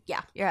 Yeah.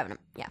 You're having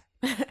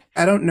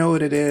I don't know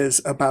what it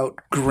is about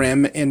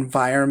grim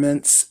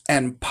environments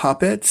and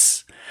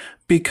puppets,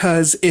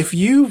 because if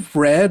you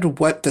read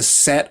what the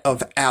set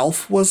of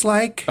Alf was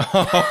like...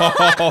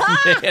 Oh,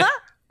 man.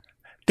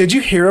 Did you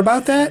hear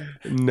about that?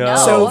 No.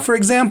 So, for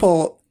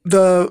example,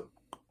 the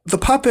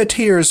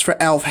puppeteers for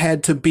Alf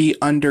had to be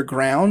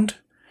underground.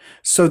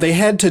 So they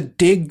had to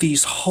dig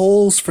these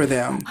holes for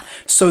them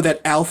so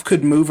that Alf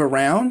could move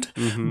around.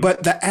 Mm-hmm.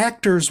 But the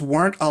actors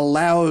weren't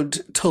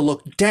allowed to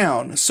look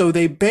down. So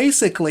they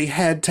basically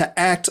had to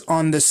act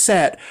on the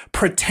set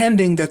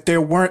pretending that there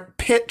weren't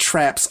pit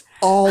traps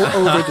all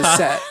over the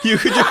set.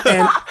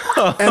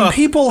 And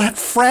people had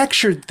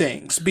fractured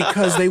things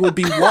because they would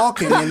be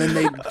walking and then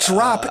they'd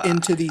drop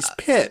into these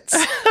pits.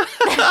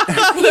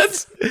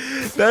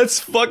 That's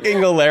fucking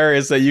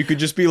hilarious that you could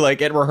just be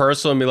like at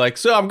rehearsal and be like,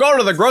 so I'm going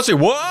to the grocery.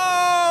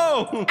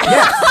 Whoa!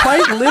 Yeah,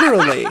 quite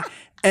literally.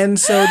 And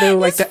so they were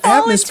like, Just the fall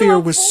into atmosphere a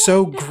was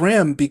so void.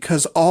 grim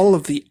because all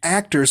of the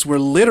actors were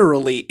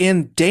literally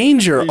in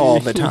danger all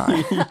the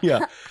time.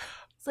 Yeah.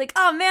 It's like,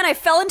 oh man, I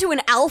fell into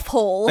an Alf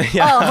hole.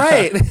 Yeah. Oh.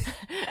 Right.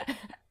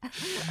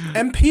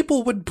 And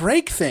people would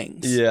break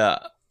things. Yeah.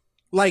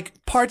 Like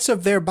parts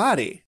of their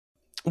body.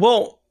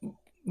 Well,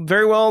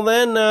 very well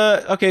then.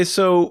 Okay,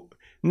 so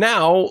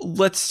now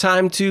let's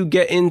time to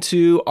get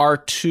into our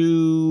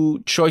two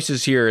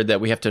choices here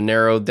that we have to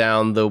narrow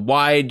down the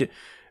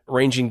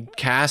wide-ranging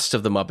cast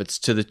of the Muppets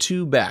to the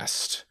two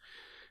best.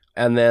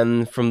 And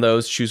then from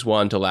those, choose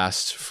one to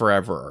last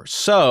forever.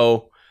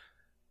 So,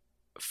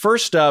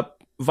 first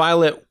up,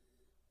 Violet,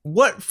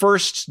 what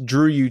first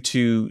drew you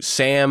to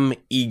Sam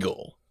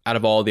Eagle out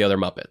of all the other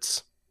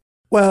Muppets?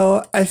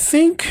 Well, I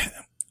think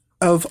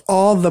of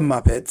all the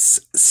Muppets,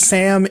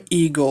 Sam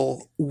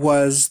Eagle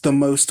was the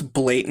most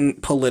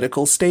blatant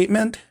political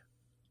statement.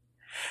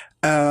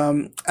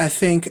 I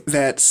think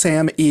that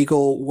Sam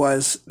Eagle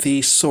was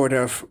the sort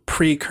of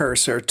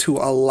precursor to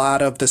a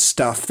lot of the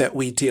stuff that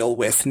we deal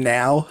with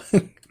now.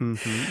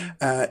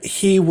 Mm-hmm.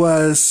 He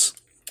was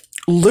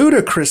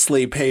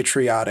ludicrously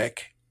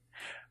patriotic.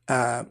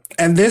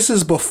 And this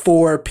is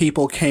before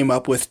people came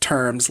up with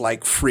terms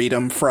like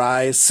freedom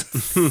fries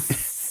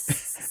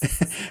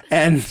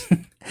and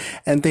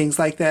things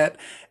like that.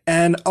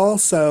 And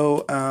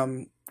also,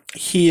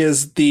 he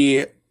is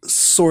the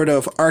sort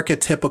of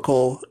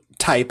archetypical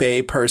type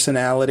A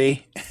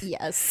personality.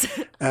 Yes.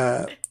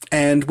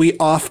 And we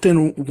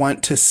often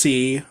want to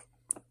see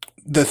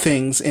the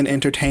things in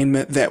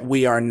entertainment that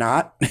we are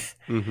not.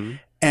 Mm-hmm.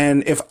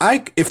 And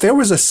if there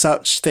was a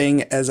such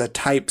thing as a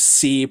type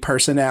C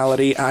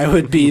personality, I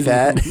would be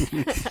that.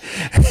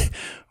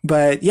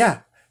 But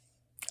yeah,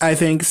 I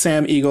think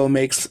Sam Eagle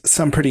makes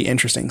some pretty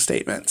interesting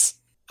statements.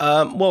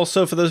 Well,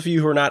 so for those of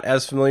you who are not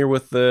as familiar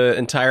with the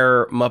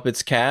entire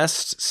Muppets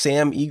cast,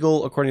 Sam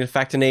Eagle, according to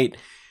Factinate,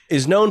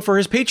 is known for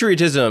his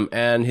patriotism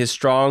and his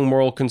strong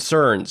moral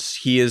concerns.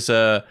 He is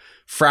a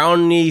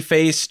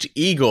frowny-faced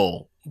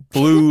eagle,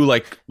 blue,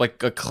 like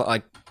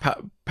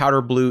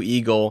powder blue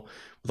eagle,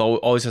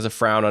 always has a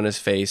frown on his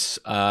face.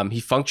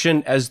 He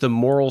functioned as the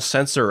moral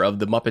censor of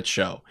the Muppet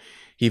Show.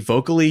 He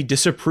vocally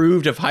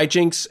disapproved of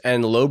hijinks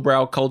and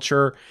lowbrow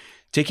culture,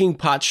 taking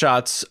pot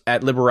shots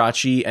at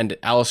Liberace and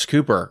Alice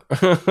Cooper,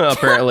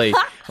 apparently,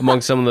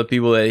 among some of the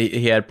people that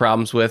he had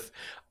problems with,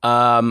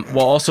 while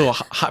also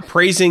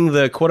praising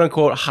the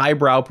quote-unquote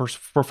highbrow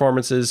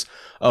performances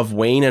of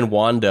Wayne and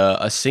Wanda,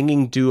 a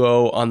singing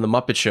duo on The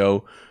Muppet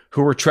Show,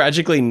 who were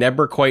tragically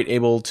never quite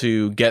able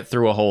to get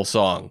through a whole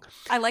song.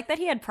 I like that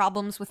he had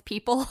problems with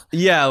people.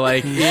 Yeah,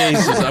 like, he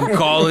says, I'm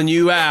calling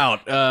you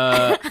out.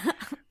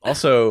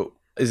 Also,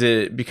 is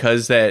it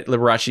because that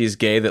Liberace is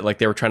gay that like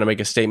they were trying to make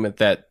a statement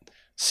that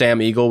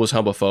Sam Eagle was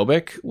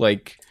homophobic?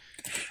 Like,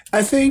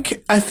 I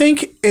think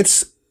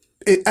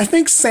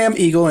Sam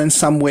Eagle in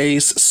some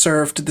ways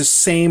served the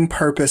same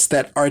purpose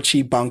that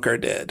Archie Bunker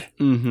did.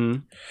 mm-hmm.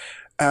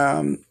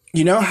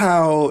 You know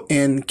how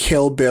in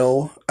Kill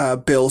Bill,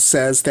 Bill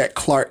says that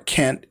Clark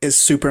Kent is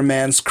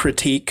Superman's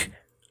critique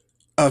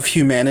of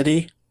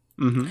humanity?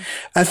 Mm-hmm.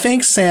 I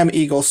think Sam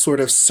Eagle sort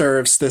of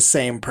serves the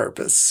same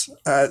purpose.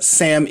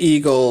 Sam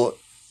Eagle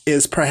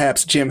is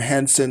perhaps Jim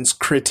Henson's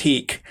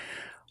critique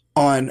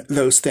on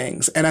those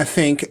things. And I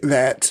think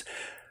that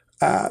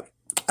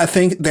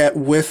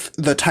with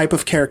the type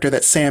of character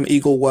that Sam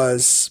Eagle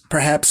was,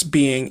 perhaps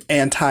being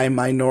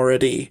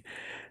anti-minority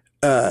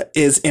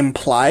is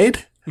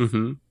implied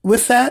Mm-hmm.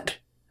 with that.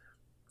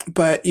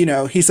 But, you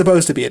know, he's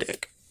supposed to be a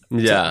dick.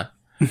 Yeah.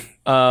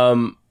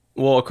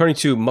 Well, according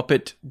to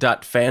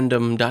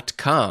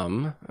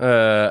Muppet.fandom.com,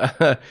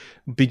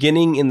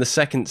 beginning in the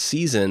second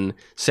season,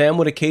 Sam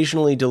would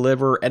occasionally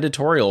deliver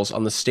editorials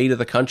on the state of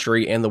the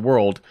country and the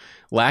world,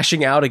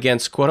 lashing out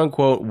against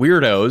quote-unquote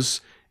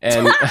weirdos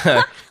and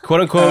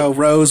quote-unquote...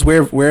 Rose,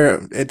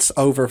 we're it's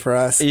over for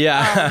us.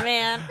 Yeah. Oh,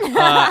 man.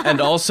 And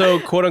also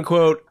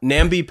quote-unquote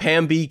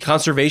namby-pamby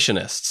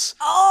conservationists.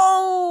 Oh!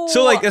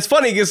 So, like, it's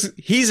funny because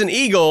he's an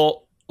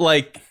eagle,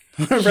 like...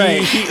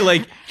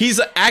 Right.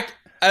 He's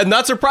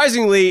not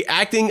surprisingly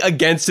acting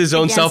against his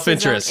own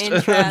self-interest.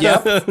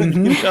 Yep. You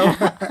know?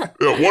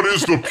 Yeah, what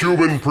is the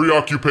human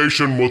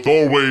preoccupation with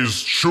always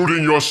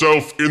shooting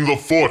yourself in the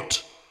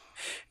foot?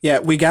 Yeah,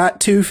 we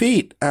got 2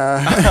 feet.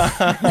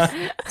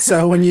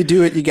 So when you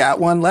do it, you got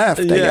one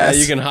left, I guess.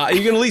 you can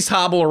at least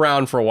hobble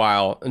around for a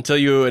while until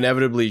you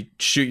inevitably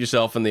shoot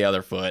yourself in the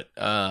other foot.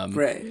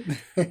 Right.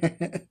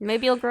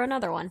 Maybe you'll grow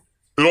another one.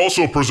 It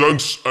also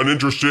presents an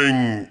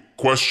interesting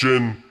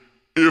question.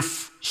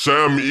 If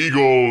Sam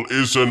Eagle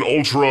is an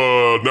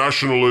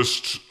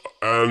ultra-nationalist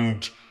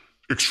and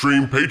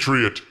extreme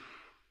patriot,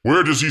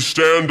 where does he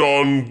stand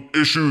on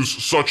issues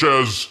such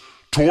as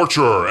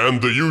torture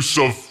and the use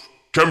of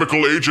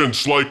chemical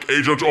agents like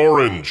Agent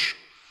Orange?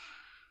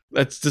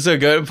 That's a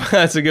good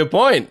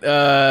point.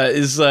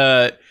 Is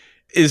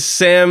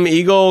Sam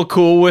Eagle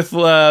cool with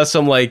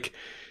some like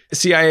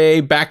CIA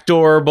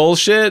backdoor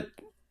bullshit?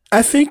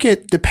 I think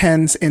it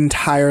depends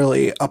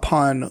entirely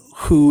upon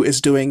who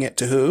is doing it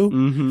to who.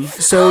 Mm-hmm.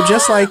 So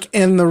just like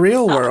in the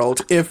real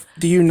world, if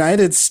the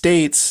United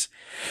States,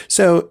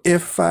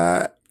 if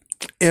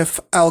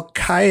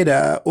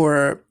Al-Qaeda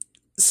or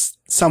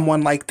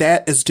someone like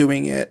that is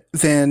doing it,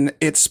 then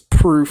it's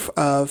proof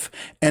of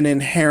an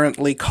inherent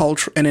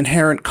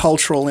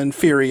cultural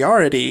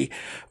inferiority.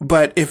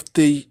 But if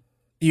the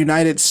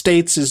United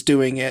States is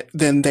doing it,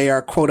 then they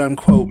are quote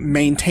unquote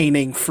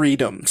maintaining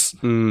freedoms.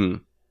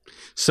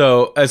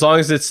 So as long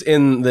as it's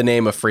in the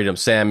name of freedom,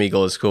 Sam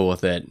Eagle is cool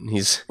with it.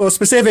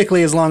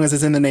 Specifically as long as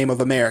it's in the name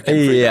of American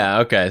freedom. Yeah,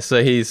 okay.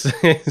 So he's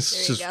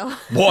just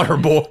water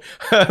boy.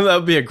 That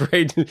would be a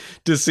great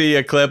to see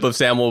a clip of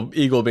Sam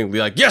Eagle being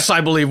like, "Yes,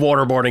 I believe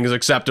waterboarding is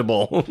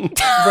acceptable."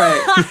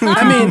 Right.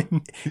 I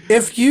mean,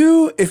 if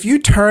you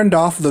turned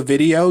off the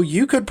video,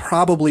 you could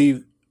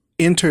probably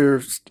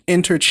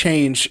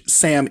interchange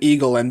Sam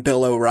Eagle and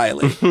Bill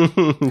O'Reilly.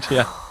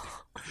 Yeah.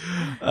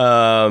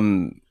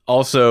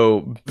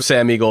 Also,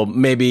 Sam Eagle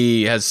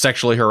maybe has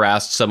sexually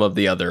harassed some of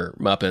the other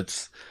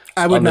Muppets.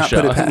 I would not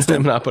put it past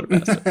him.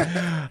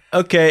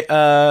 Okay,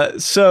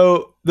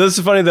 so this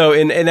is funny though.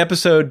 In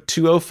episode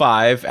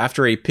 205,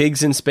 after a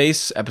Pigs in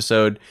Space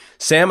episode,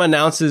 Sam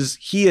announces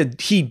he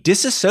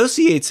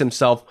disassociates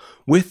himself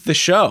with the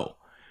show.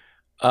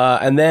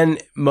 And then,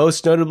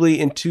 most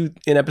notably, in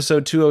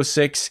episode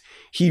 206,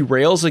 he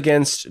rails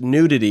against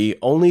nudity,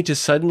 only to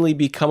suddenly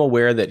become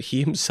aware that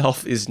he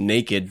himself is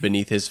naked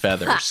beneath his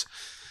feathers.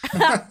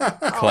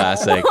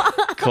 Classic.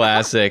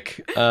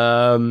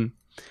 Now,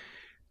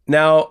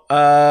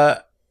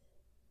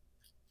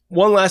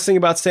 one last thing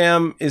about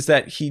Sam is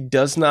that he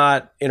does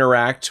not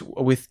interact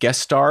with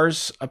guest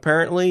stars,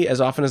 apparently,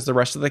 as often as the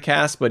rest of the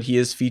cast, but he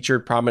is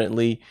featured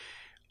prominently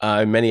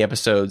in many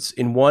episodes.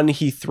 In one,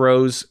 he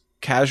throws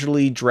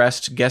casually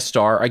dressed guest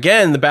star,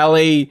 again, the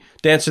ballet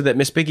dancer that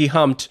Miss Piggy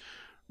humped,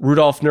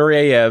 Rudolph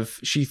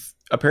Nureyev.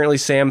 Apparently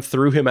Sam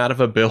threw him out of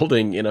a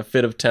building in a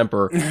fit of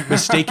temper,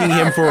 mistaking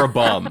him for a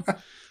bum.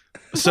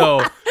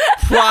 So,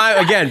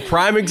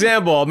 prime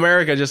example,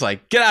 America just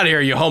like, get out of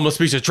here, you homeless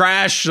piece of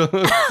trash.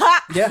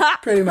 Yeah,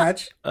 pretty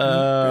much.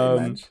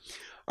 All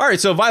right,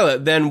 so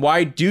Violet, then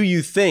why do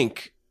you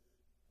think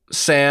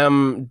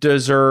Sam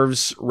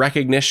deserves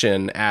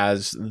recognition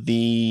as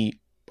the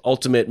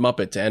ultimate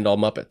Muppet to end all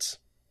Muppets?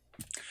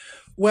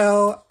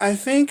 Well, I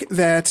think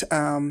that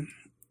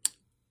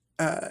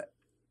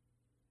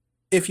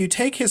if you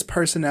take his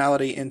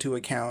personality into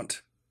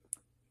account,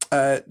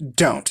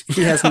 don't.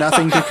 He has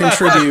nothing to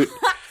contribute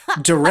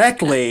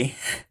directly,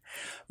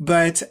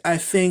 but I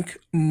think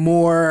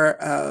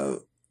more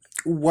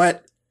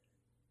what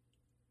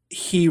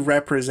he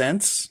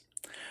represents.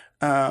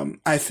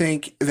 I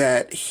think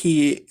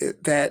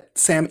that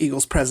Sam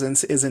Eagle's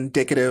presence is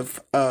indicative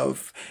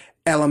of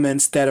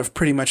elements that have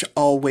pretty much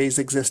always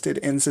existed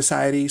in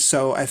society.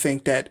 So I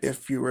think that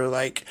if you were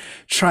like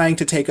trying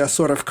to take a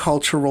sort of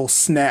cultural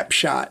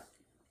snapshot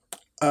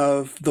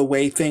of the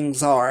way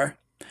things are,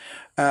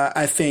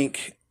 I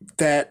think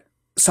that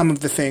some of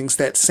the things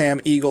that Sam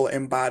Eagle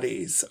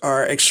embodies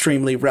are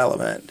extremely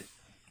relevant.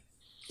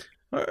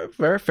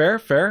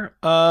 Fair.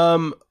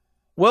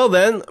 Well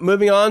then,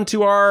 moving on to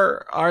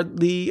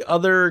the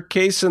other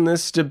case in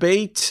this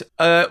debate,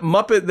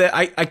 Muppet that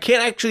I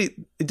can't actually,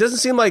 it doesn't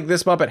seem like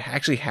this Muppet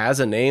actually has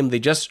a name. They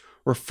just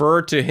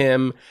refer to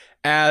him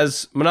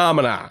as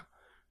Mnah.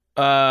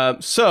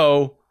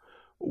 So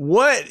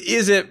what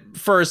is it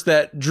first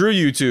that drew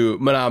you to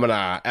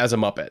Mnah as a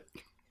Muppet,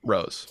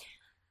 Rose?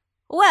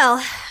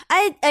 Well,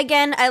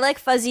 I like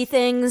fuzzy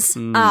things.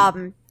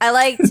 I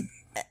liked,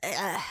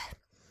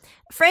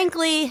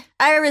 frankly,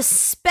 I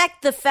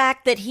respect the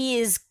fact that he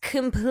is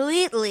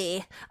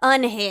completely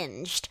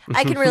unhinged.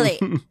 I can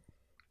relate.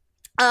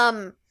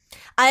 I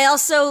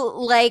also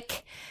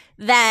like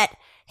that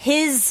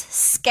his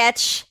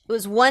sketch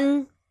was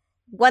one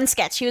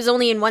sketch. He was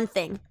only in one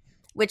thing,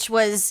 which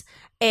was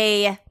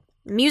a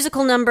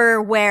musical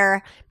number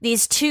where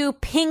these two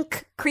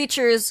pink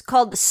creatures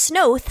called the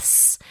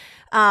Snoths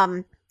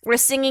were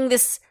singing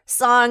this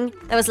song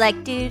that was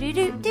like do do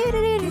do do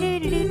do do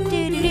do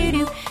do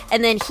do,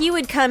 and then he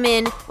would come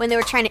in when they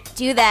were trying to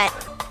do that,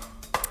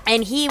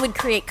 and he would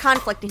create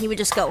conflict, and he would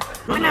just go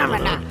Mnah,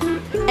 Mnah.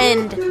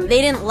 And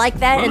they didn't like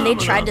that, and they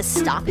tried to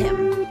stop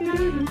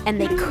him,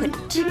 and they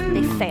couldn't.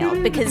 They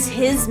failed because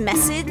his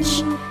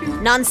message,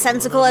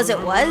 nonsensical as it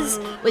was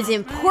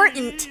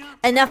important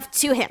enough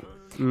to him.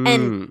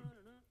 And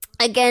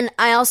again,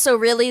 I also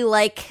really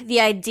like the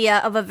idea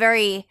of a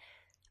very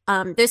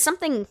there's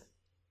something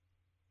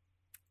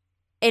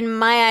in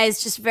my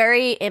eyes just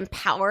very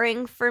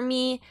empowering for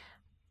me,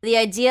 the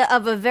idea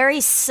of a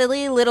very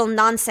silly little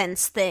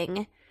nonsense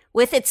thing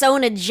with its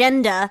own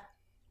agenda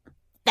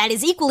that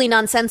is equally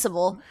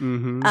nonsensible,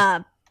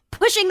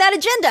 pushing that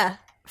agenda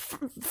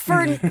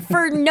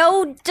for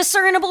no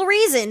discernible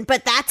reason,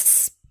 but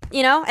that's,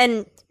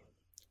 and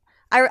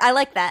I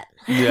like that.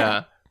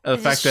 Yeah, the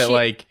fact that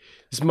like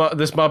this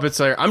Muppet's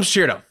like, I'm just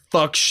here to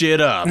fuck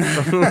shit up.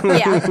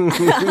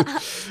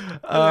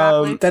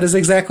 That is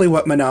exactly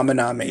what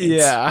Mnah means.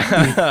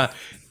 Yeah.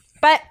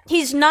 But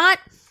he's not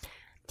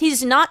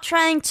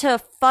trying to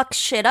fuck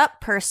shit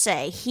up per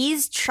se.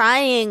 He's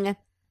trying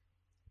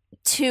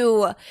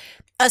to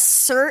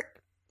assert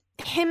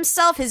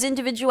himself, his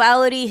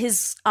individuality,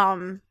 his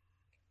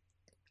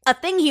a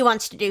thing he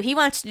wants to do. He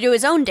wants to do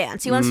his own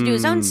dance. He wants to do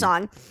his own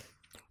song.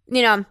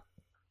 You know,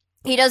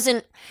 he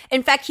doesn't.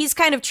 In fact, he's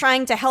kind of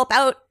trying to help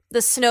out the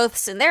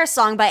Snoths in their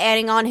song by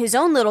adding on his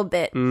own little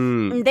bit.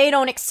 And they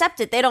don't accept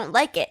it. They don't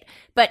like it.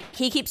 But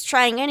he keeps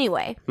trying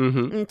anyway.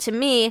 And to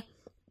me,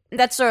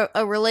 that's a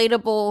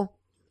relatable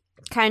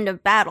kind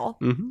of battle.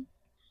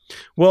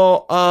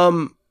 Well,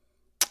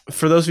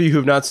 for those of you who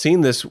have not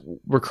seen this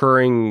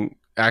recurring,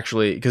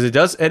 actually, because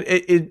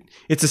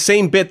it's the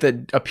same bit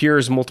that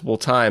appears multiple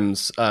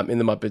times in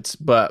the Muppets,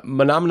 but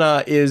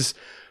Mnah is,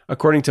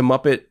 according to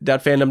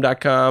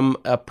Muppet.fandom.com,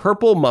 a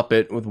purple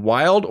Muppet with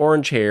wild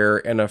orange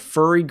hair and a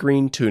furry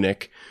green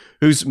tunic,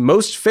 who's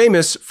most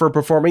famous for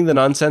performing the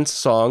nonsense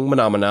song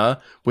Mnah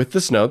with the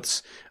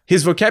Snoths.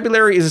 His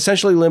vocabulary is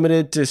essentially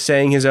limited to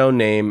saying his own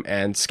name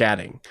and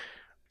scatting.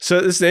 So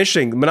this is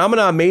interesting.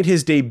 Mnah made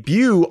his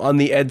debut on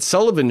the Ed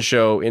Sullivan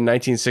Show in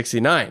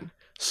 1969.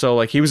 So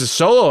like he was a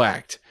solo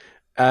act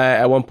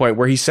at one point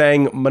where he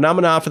sang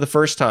Mnah for the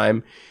first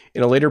time.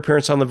 In a later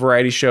appearance on the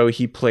variety show,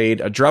 he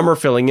played a drummer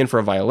filling in for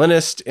a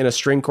violinist in a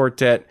string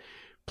quartet,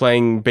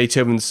 playing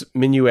Beethoven's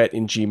Minuet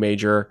in G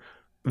major.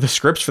 The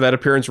scripts for that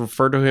appearance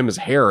refer to him as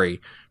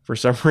Harry for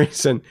some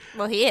reason.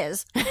 Well, he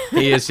is.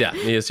 He is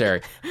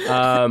Harry.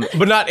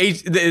 But not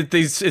H.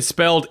 It's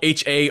spelled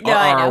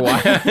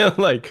Harry.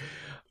 Like,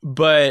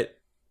 but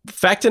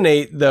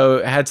Factinate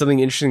though had something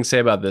interesting to say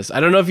about this.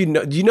 I don't know if you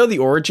know. Do you know the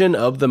origin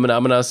of the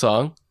Mnah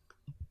song?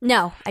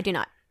 No, I do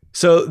not.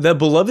 So the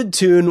beloved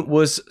tune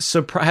has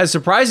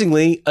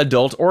surprisingly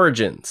adult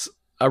origins.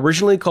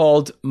 Originally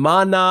called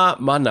Mnah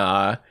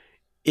Mnah,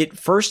 it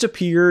first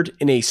appeared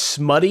in a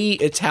smutty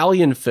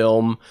Italian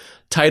film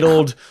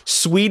titled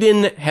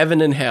Sweden,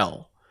 Heaven and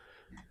Hell.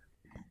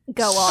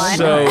 Go on.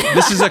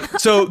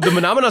 So the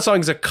Mnah song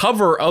is a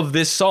cover of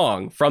this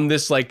song from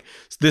this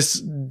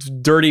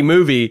dirty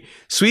movie.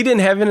 Sweden,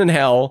 Heaven and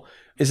Hell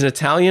is an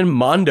Italian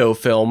Mondo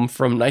film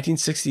from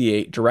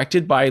 1968,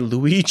 directed by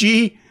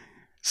Luigi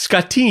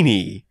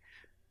Scattini.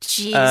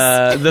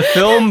 Jeez. The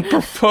film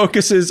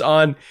focuses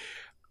on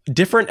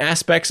different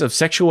aspects of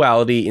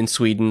sexuality in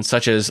Sweden,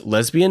 such as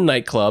lesbian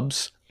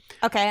nightclubs.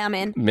 Okay, I'm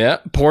in. Yeah,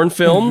 porn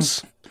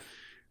films,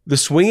 the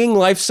swinging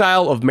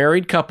lifestyle of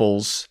married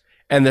couples,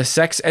 and the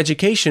sex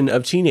education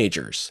of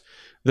teenagers.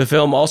 The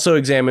film also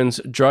examines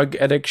drug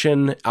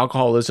addiction,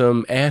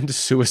 alcoholism, and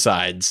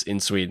suicides in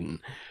Sweden.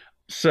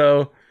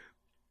 So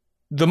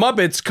the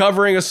Muppets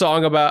covering a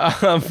song about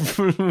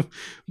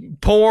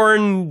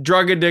porn,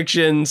 drug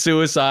addiction,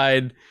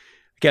 suicide.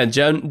 Again,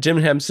 Jim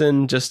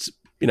Henson just,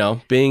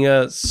 being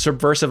a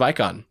subversive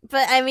icon.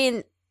 But I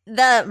mean,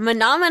 the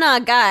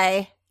Mnah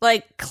guy,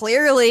 like,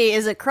 clearly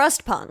is a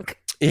crust punk.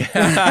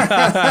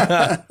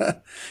 Yeah.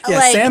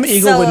 Sam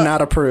Eagle would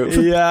not approve.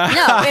 Yeah.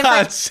 No, in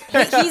fact,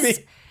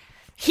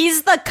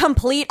 he's the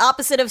complete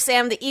opposite of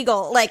Sam the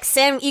Eagle. Like,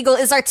 Sam Eagle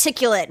is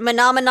articulate.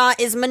 Mnah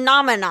is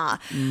Mnah.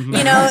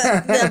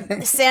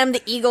 Sam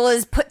the Eagle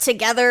is put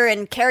together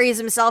and carries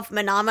himself.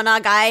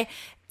 Mnah guy,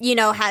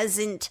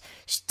 hasn't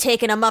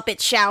taken a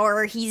Muppet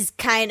shower. He's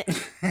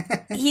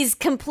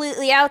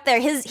completely out there.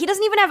 He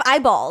doesn't even have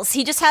eyeballs.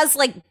 He just has,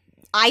 like,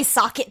 eye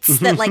sockets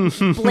that, like,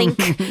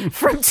 blink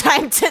from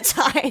time to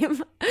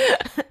time.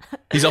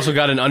 He's also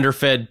got an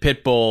underfed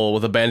pit bull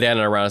with a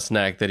bandana around his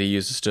neck that he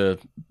uses to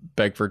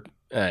beg for.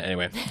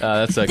 Anyway,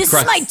 that's a. This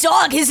is my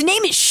dog. His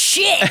name is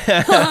Shit.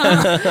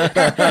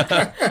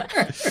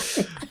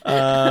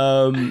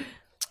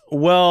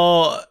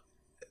 Well,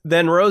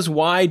 then, Rose,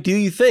 why do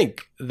you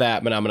think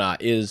that Mnah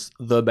is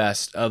the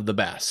best of the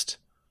best?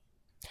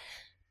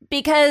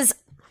 Because,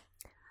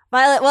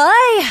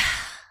 I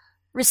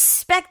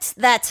respect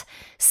that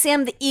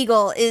Sam the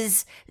Eagle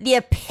is the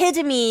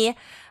epitome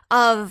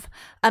of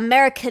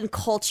American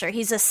culture.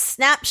 He's a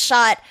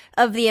snapshot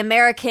of the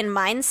American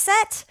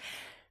mindset.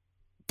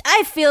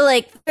 I feel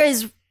like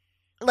there's,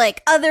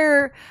 like,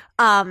 other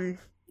room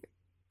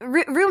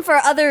for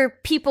other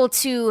people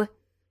to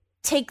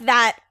take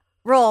that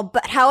role.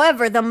 But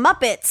however, the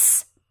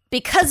Muppets,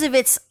 because of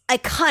its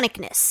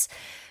iconicness,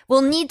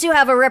 will need to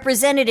have a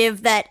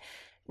representative that,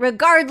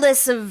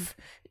 regardless of,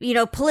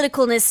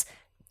 politicalness,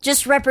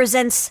 just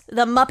represents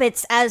the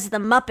Muppets as the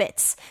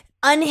Muppets.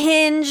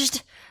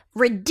 Unhinged,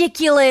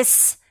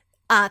 ridiculous,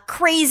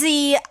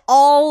 crazy,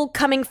 all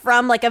coming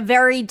from, like, a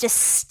very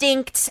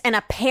distinct and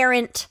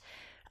apparent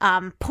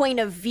point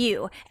of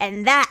view.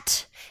 And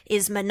that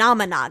is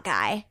Mnah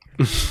guy.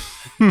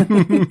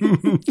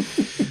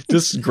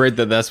 Just great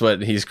that that's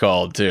what he's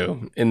called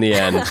too in the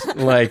end.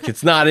 Like,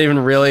 it's not even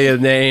really a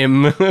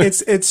name.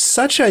 It's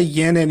such a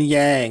yin and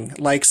yang.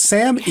 Like,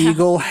 Sam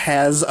Eagle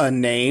has a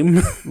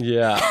name.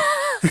 Yeah.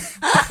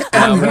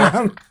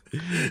 And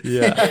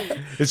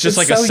It's just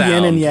like so a sound.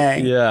 yin and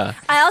yang. Yeah.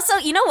 I also,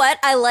 you know what?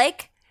 I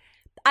like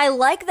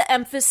the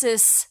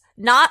emphasis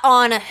not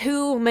on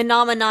who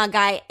Mnah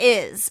guy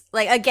is.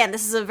 Like, again,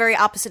 this is a very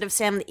opposite of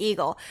Sam the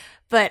Eagle.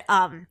 but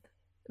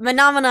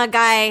Mnah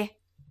guy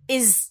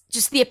is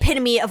just the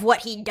epitome of what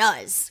he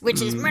does,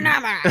 which is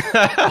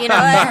Mnah. You know,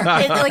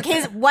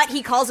 like what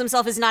he calls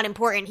himself is not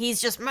important. He's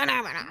just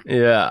Mnah.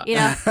 Yeah. You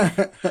know.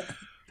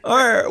 All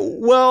right.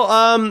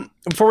 Well,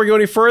 before we go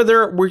any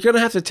further, we're going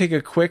to have to take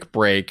a quick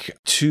break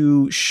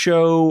to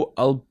show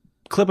a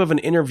clip of an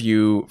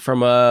interview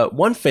from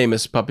one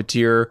famous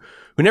puppeteer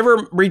who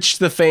never reached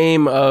the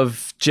fame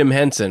of Jim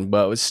Henson,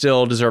 but was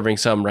still deserving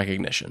some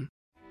recognition.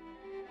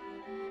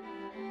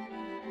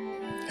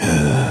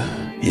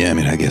 Yeah, I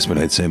mean, I guess what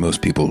I'd say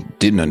most people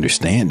didn't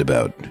understand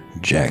about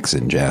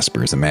Jackson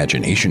Jasper's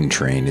imagination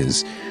train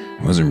is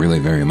I wasn't really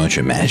very much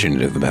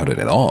imaginative about it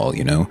at all,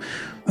 you know?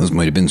 Those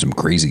might have been some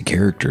crazy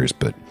characters,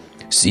 but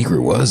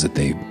secret was that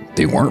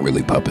they weren't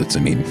really puppets.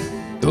 I mean,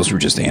 those were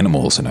just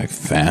animals, and I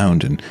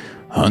found and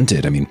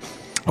hunted. I mean,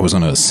 I was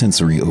on a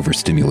sensory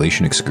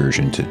overstimulation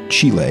excursion to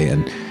Chile,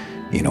 and,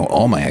 you know,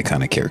 all my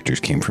iconic characters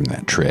came from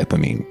that trip. I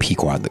mean,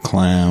 Pequod the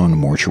Clown,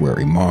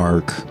 Mortuary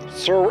Mark.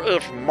 So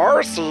if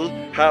Marcy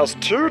has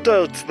 2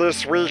 dates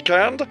this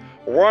weekend,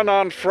 one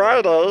on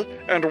Friday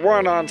and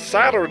one on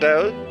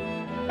Saturday,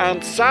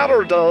 and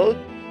Saturday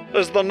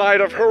is the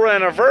night of her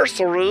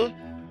anniversary,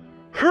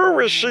 who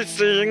is she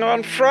seeing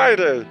on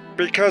Friday?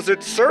 Because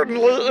it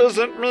certainly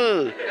isn't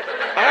me.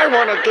 I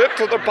want to get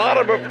to the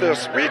bottom of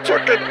this. We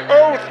took an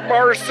oath,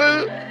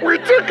 Marcy. We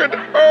took an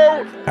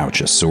oath.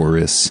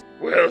 Ouchosaurus.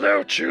 Well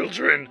now,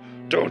 children,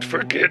 don't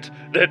forget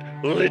that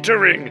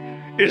littering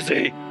is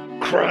a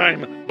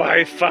crime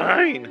by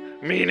fine.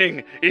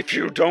 Meaning, if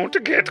you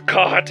don't get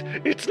caught,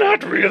 it's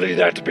not really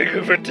that big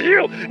of a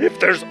deal if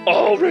there's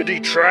already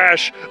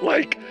trash,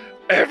 like,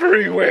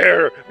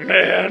 everywhere,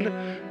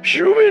 man.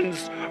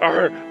 Humans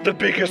are the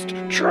biggest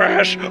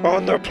trash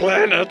on the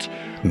planet.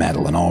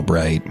 Madeleine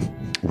Albright,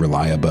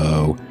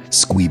 Reliabo,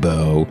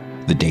 Squeebo,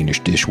 the Danish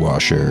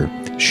dishwasher,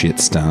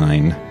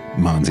 Shitstein,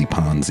 Monzy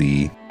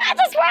Ponzi. I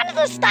just wanted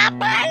to stop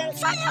by and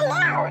say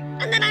hello,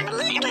 and then I'm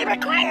legally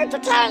required to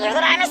tell you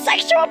that I'm a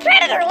sexual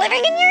predator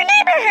living in your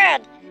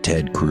neighborhood.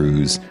 Ted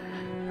Cruz.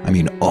 I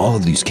mean, all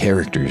of these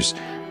characters,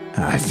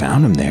 I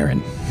found them there,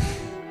 and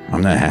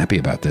I'm not happy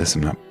about this.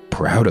 I'm not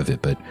proud of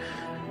it, but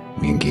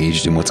we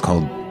engaged in what's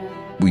called,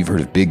 we've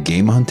heard of big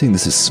game hunting.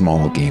 This is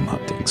small game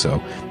hunting.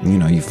 So, you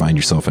know, you find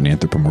yourself an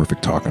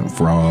anthropomorphic talking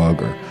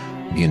frog, or,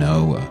 you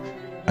know, a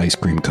ice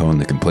cream cone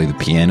that can play the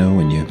piano,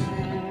 and you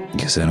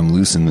set them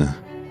loose in the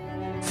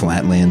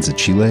flatlands of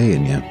Chile,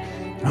 and you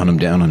hunt them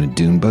down on a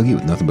dune buggy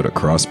with nothing but a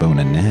crossbow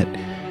and a net.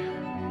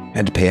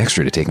 Had to pay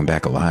extra to take them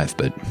back alive,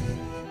 but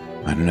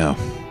I don't know.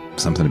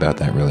 Something about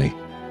that really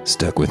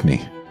stuck with me.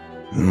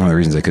 One of the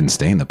reasons I couldn't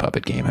stay in the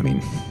puppet game. I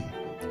mean,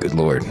 good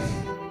lord.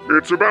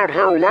 It's about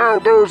how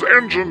loud those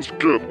engines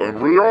get, and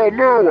we all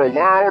know a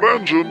loud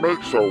engine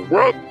makes a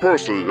wet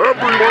pussy.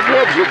 Everyone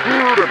loves a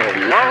dude in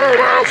a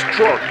loud-ass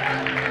truck.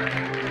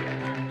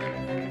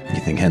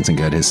 You think Henson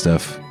got his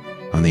stuff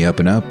on the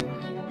up and up?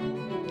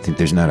 You think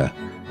there's not a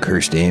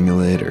cursed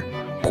amulet or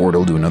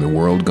portal to another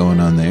world going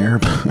on there?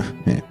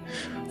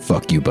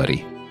 Fuck you,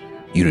 buddy.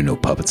 You don't know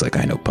puppets like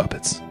I know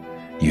puppets.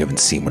 You haven't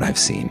seen what I've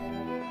seen.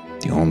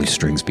 The only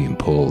strings being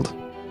pulled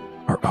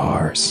are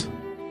ours.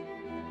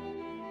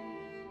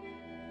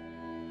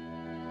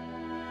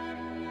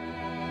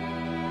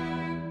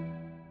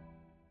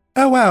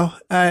 Oh, wow.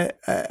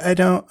 I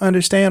don't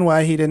understand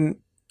why he didn't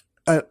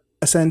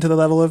ascend to the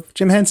level of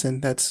Jim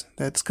Henson. That's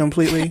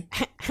completely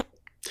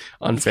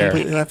unfair.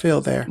 Completely left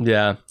field there.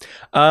 Yeah.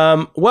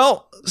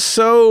 Well,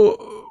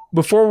 so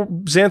before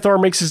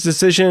Xanthor makes his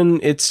decision,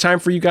 it's time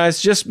for you guys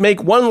to just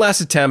make one last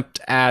attempt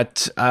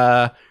at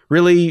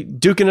really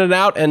duking it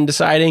out and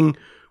deciding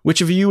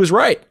which of you was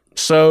right.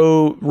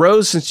 So,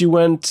 Rose, since you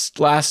went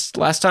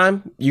last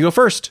time, you go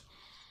first.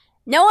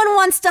 No one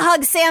wants to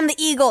hug Sam the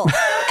Eagle.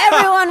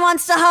 Everyone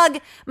wants to hug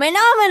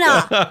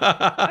Mnah.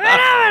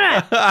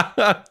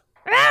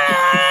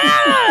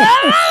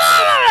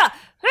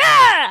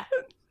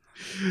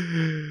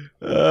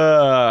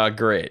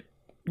 Great.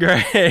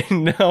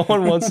 No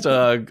one wants to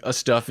hug a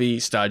stuffy,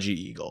 stodgy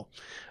eagle.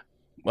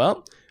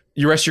 Well,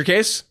 you rest your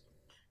case?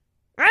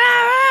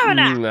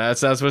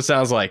 That's what it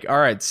sounds like. All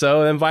right,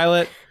 so then,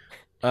 Violet,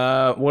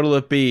 what'll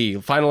it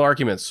be? Final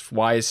arguments.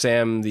 Why is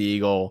Sam the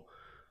Eagle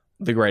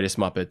the greatest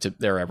Muppet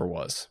there ever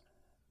was?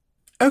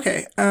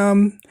 Okay.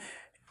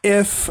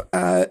 If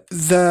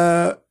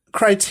the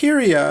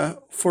criteria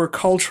for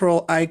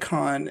cultural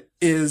icon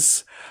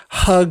is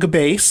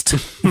hug-based,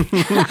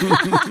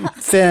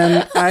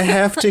 then I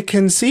have to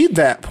concede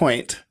that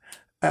point.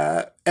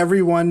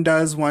 Everyone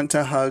does want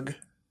to hug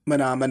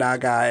Mnah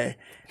guy,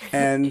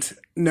 and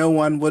no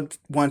one would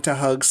want to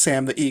hug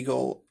Sam the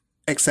Eagle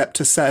except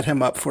to set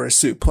him up for a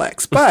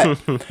suplex. But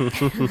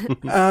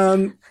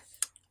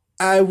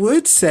I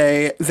would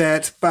say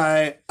that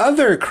by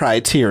other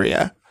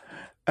criteria,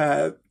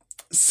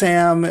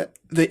 Sam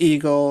the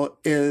Eagle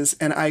is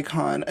an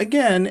icon,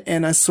 again,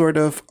 in a sort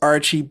of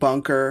Archie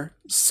Bunker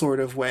sort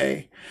of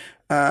way.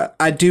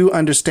 I do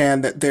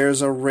understand that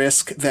there's a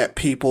risk that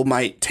people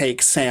might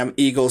take Sam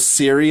Eagle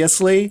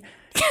seriously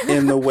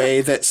in the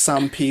way that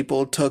some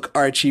people took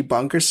Archie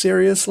Bunker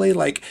seriously.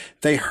 Like,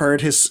 they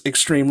heard his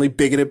extremely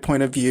bigoted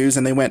point of views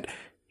and they went,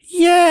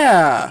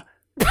 yeah,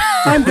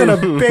 I'm going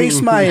to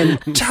base my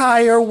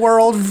entire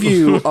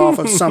worldview off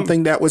of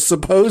something that was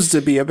supposed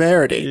to be a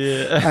parody.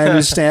 Yeah. I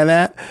understand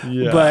that.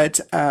 Yeah.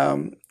 But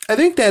I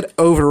think that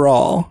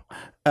overall,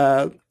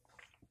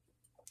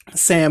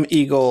 Sam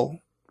Eagle,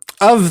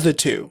 of the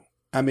two,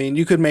 I mean,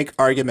 you could make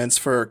arguments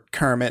for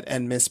Kermit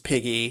and Miss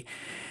Piggy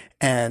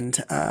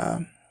and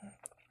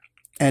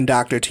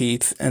Dr.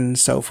 Teeth and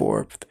so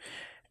forth.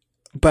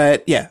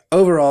 But yeah,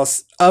 overall,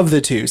 of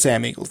the two,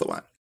 Sam Eagle's the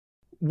one.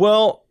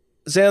 Well,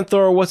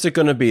 Xanthor, what's it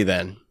going to be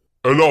then?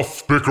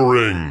 Enough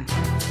bickering.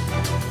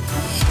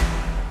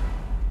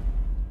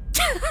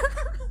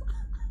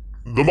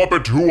 The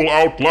Muppet who will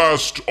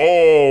outlast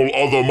all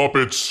other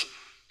Muppets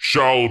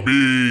shall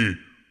be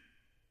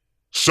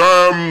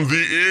Sam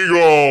the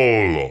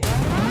Eagle.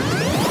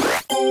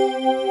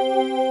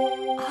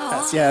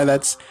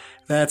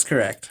 That's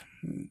correct.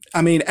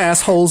 I mean,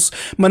 assholes.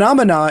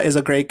 Mnah is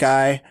a great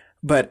guy,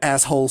 but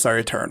assholes are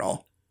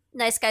eternal.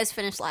 Nice guys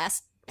finish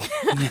last.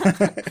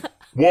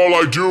 While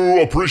I do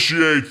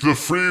appreciate the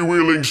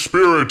freewheeling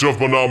spirit of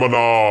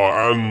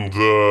Mnah and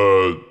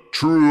the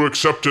true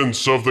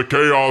acceptance of the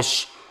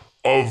chaos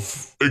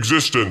of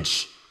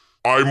existence,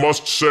 I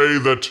must say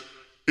that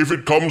if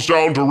it comes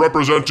down to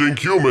representing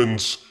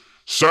humans,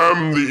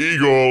 Sam the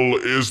Eagle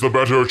is the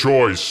better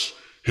choice.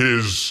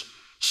 His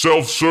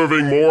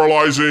self-serving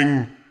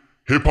moralizing,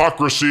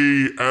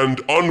 hypocrisy, and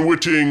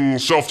unwitting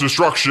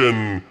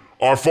self-destruction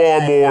are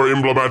far more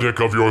emblematic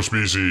of your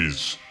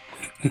species.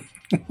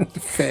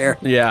 Fair.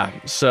 Yeah.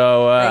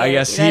 So I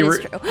guess that is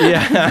true.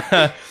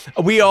 Yeah.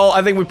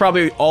 I think we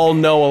probably all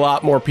know a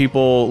lot more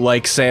people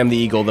like Sam the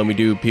Eagle than we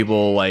do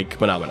people like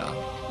Mnah.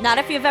 Not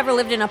if you've ever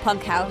lived in a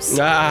punk house.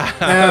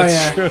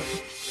 That's true.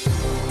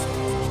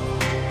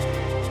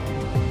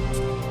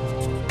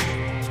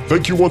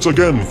 Thank you once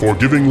again for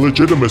giving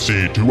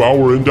legitimacy to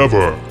our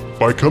endeavor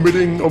by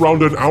committing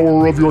around an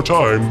hour of your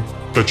time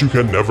that you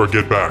can never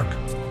get back.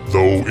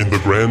 Though in the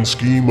grand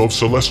scheme of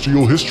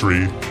celestial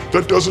history,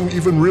 that doesn't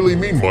even really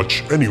mean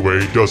much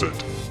anyway, does it?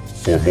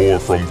 For more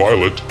from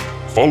Violet,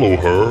 follow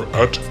her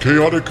at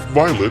Chaotic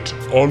Violet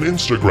on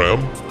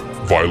Instagram,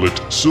 Violet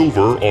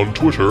Silver on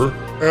Twitter,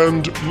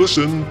 and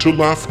listen to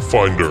Laugh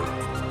Finder.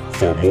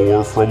 For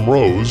more from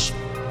Rose,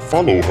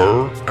 follow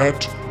her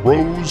at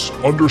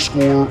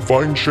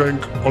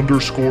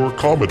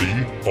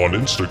Rose_Vineshank_comedy on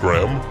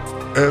Instagram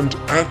and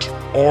at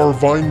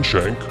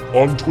rvineshank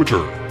on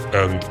Twitter.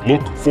 And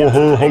look for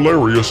her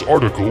hilarious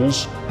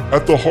articles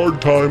at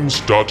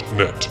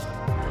thehardtimes.net.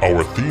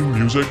 Our theme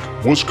music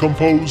was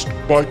composed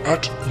by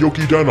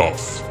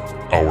 @YokiDanoff.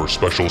 Our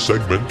special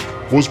segment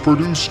was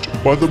produced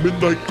by the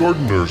Midnight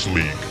Gardeners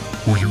League,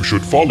 who you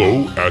should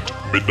follow at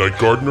Midnight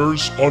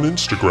Gardeners on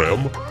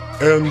Instagram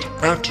and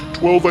at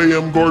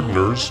 12am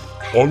Gardeners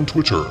on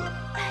Twitter.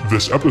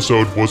 This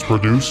episode was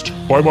produced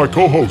by my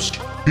co-host,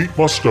 Pete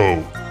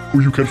Musto, who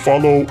you can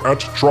follow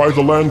at Try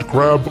the Land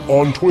Crab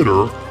on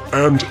Twitter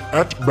and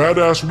at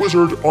Badass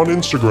Wizard on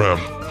Instagram.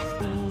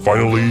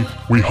 Finally,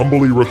 we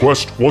humbly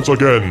request once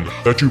again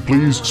that you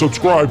please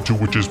subscribe to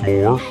Which Is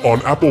More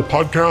on Apple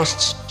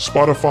Podcasts,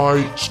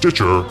 Spotify,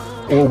 Stitcher,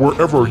 or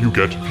wherever you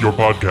get your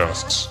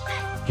podcasts.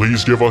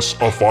 Please give us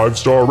a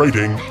 5-star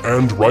rating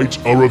and write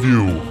a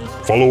review.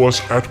 Follow us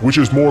at Which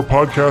Is More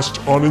Podcast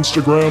on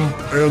Instagram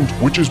and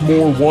Which Is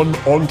More 1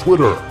 on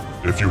Twitter.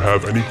 If you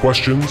have any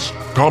questions,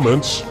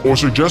 comments, or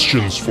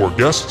suggestions for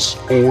guests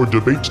or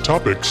debate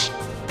topics,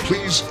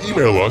 please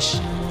email us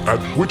at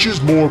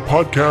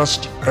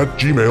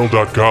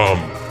whichismorepodcast@gmail.com.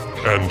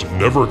 And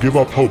never give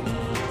up hope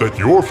that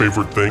your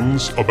favorite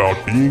things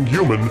about being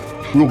human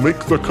will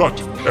make the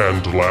cut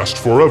and last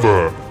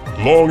forever,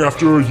 long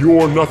after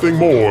you're nothing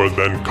more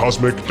than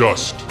cosmic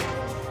dust.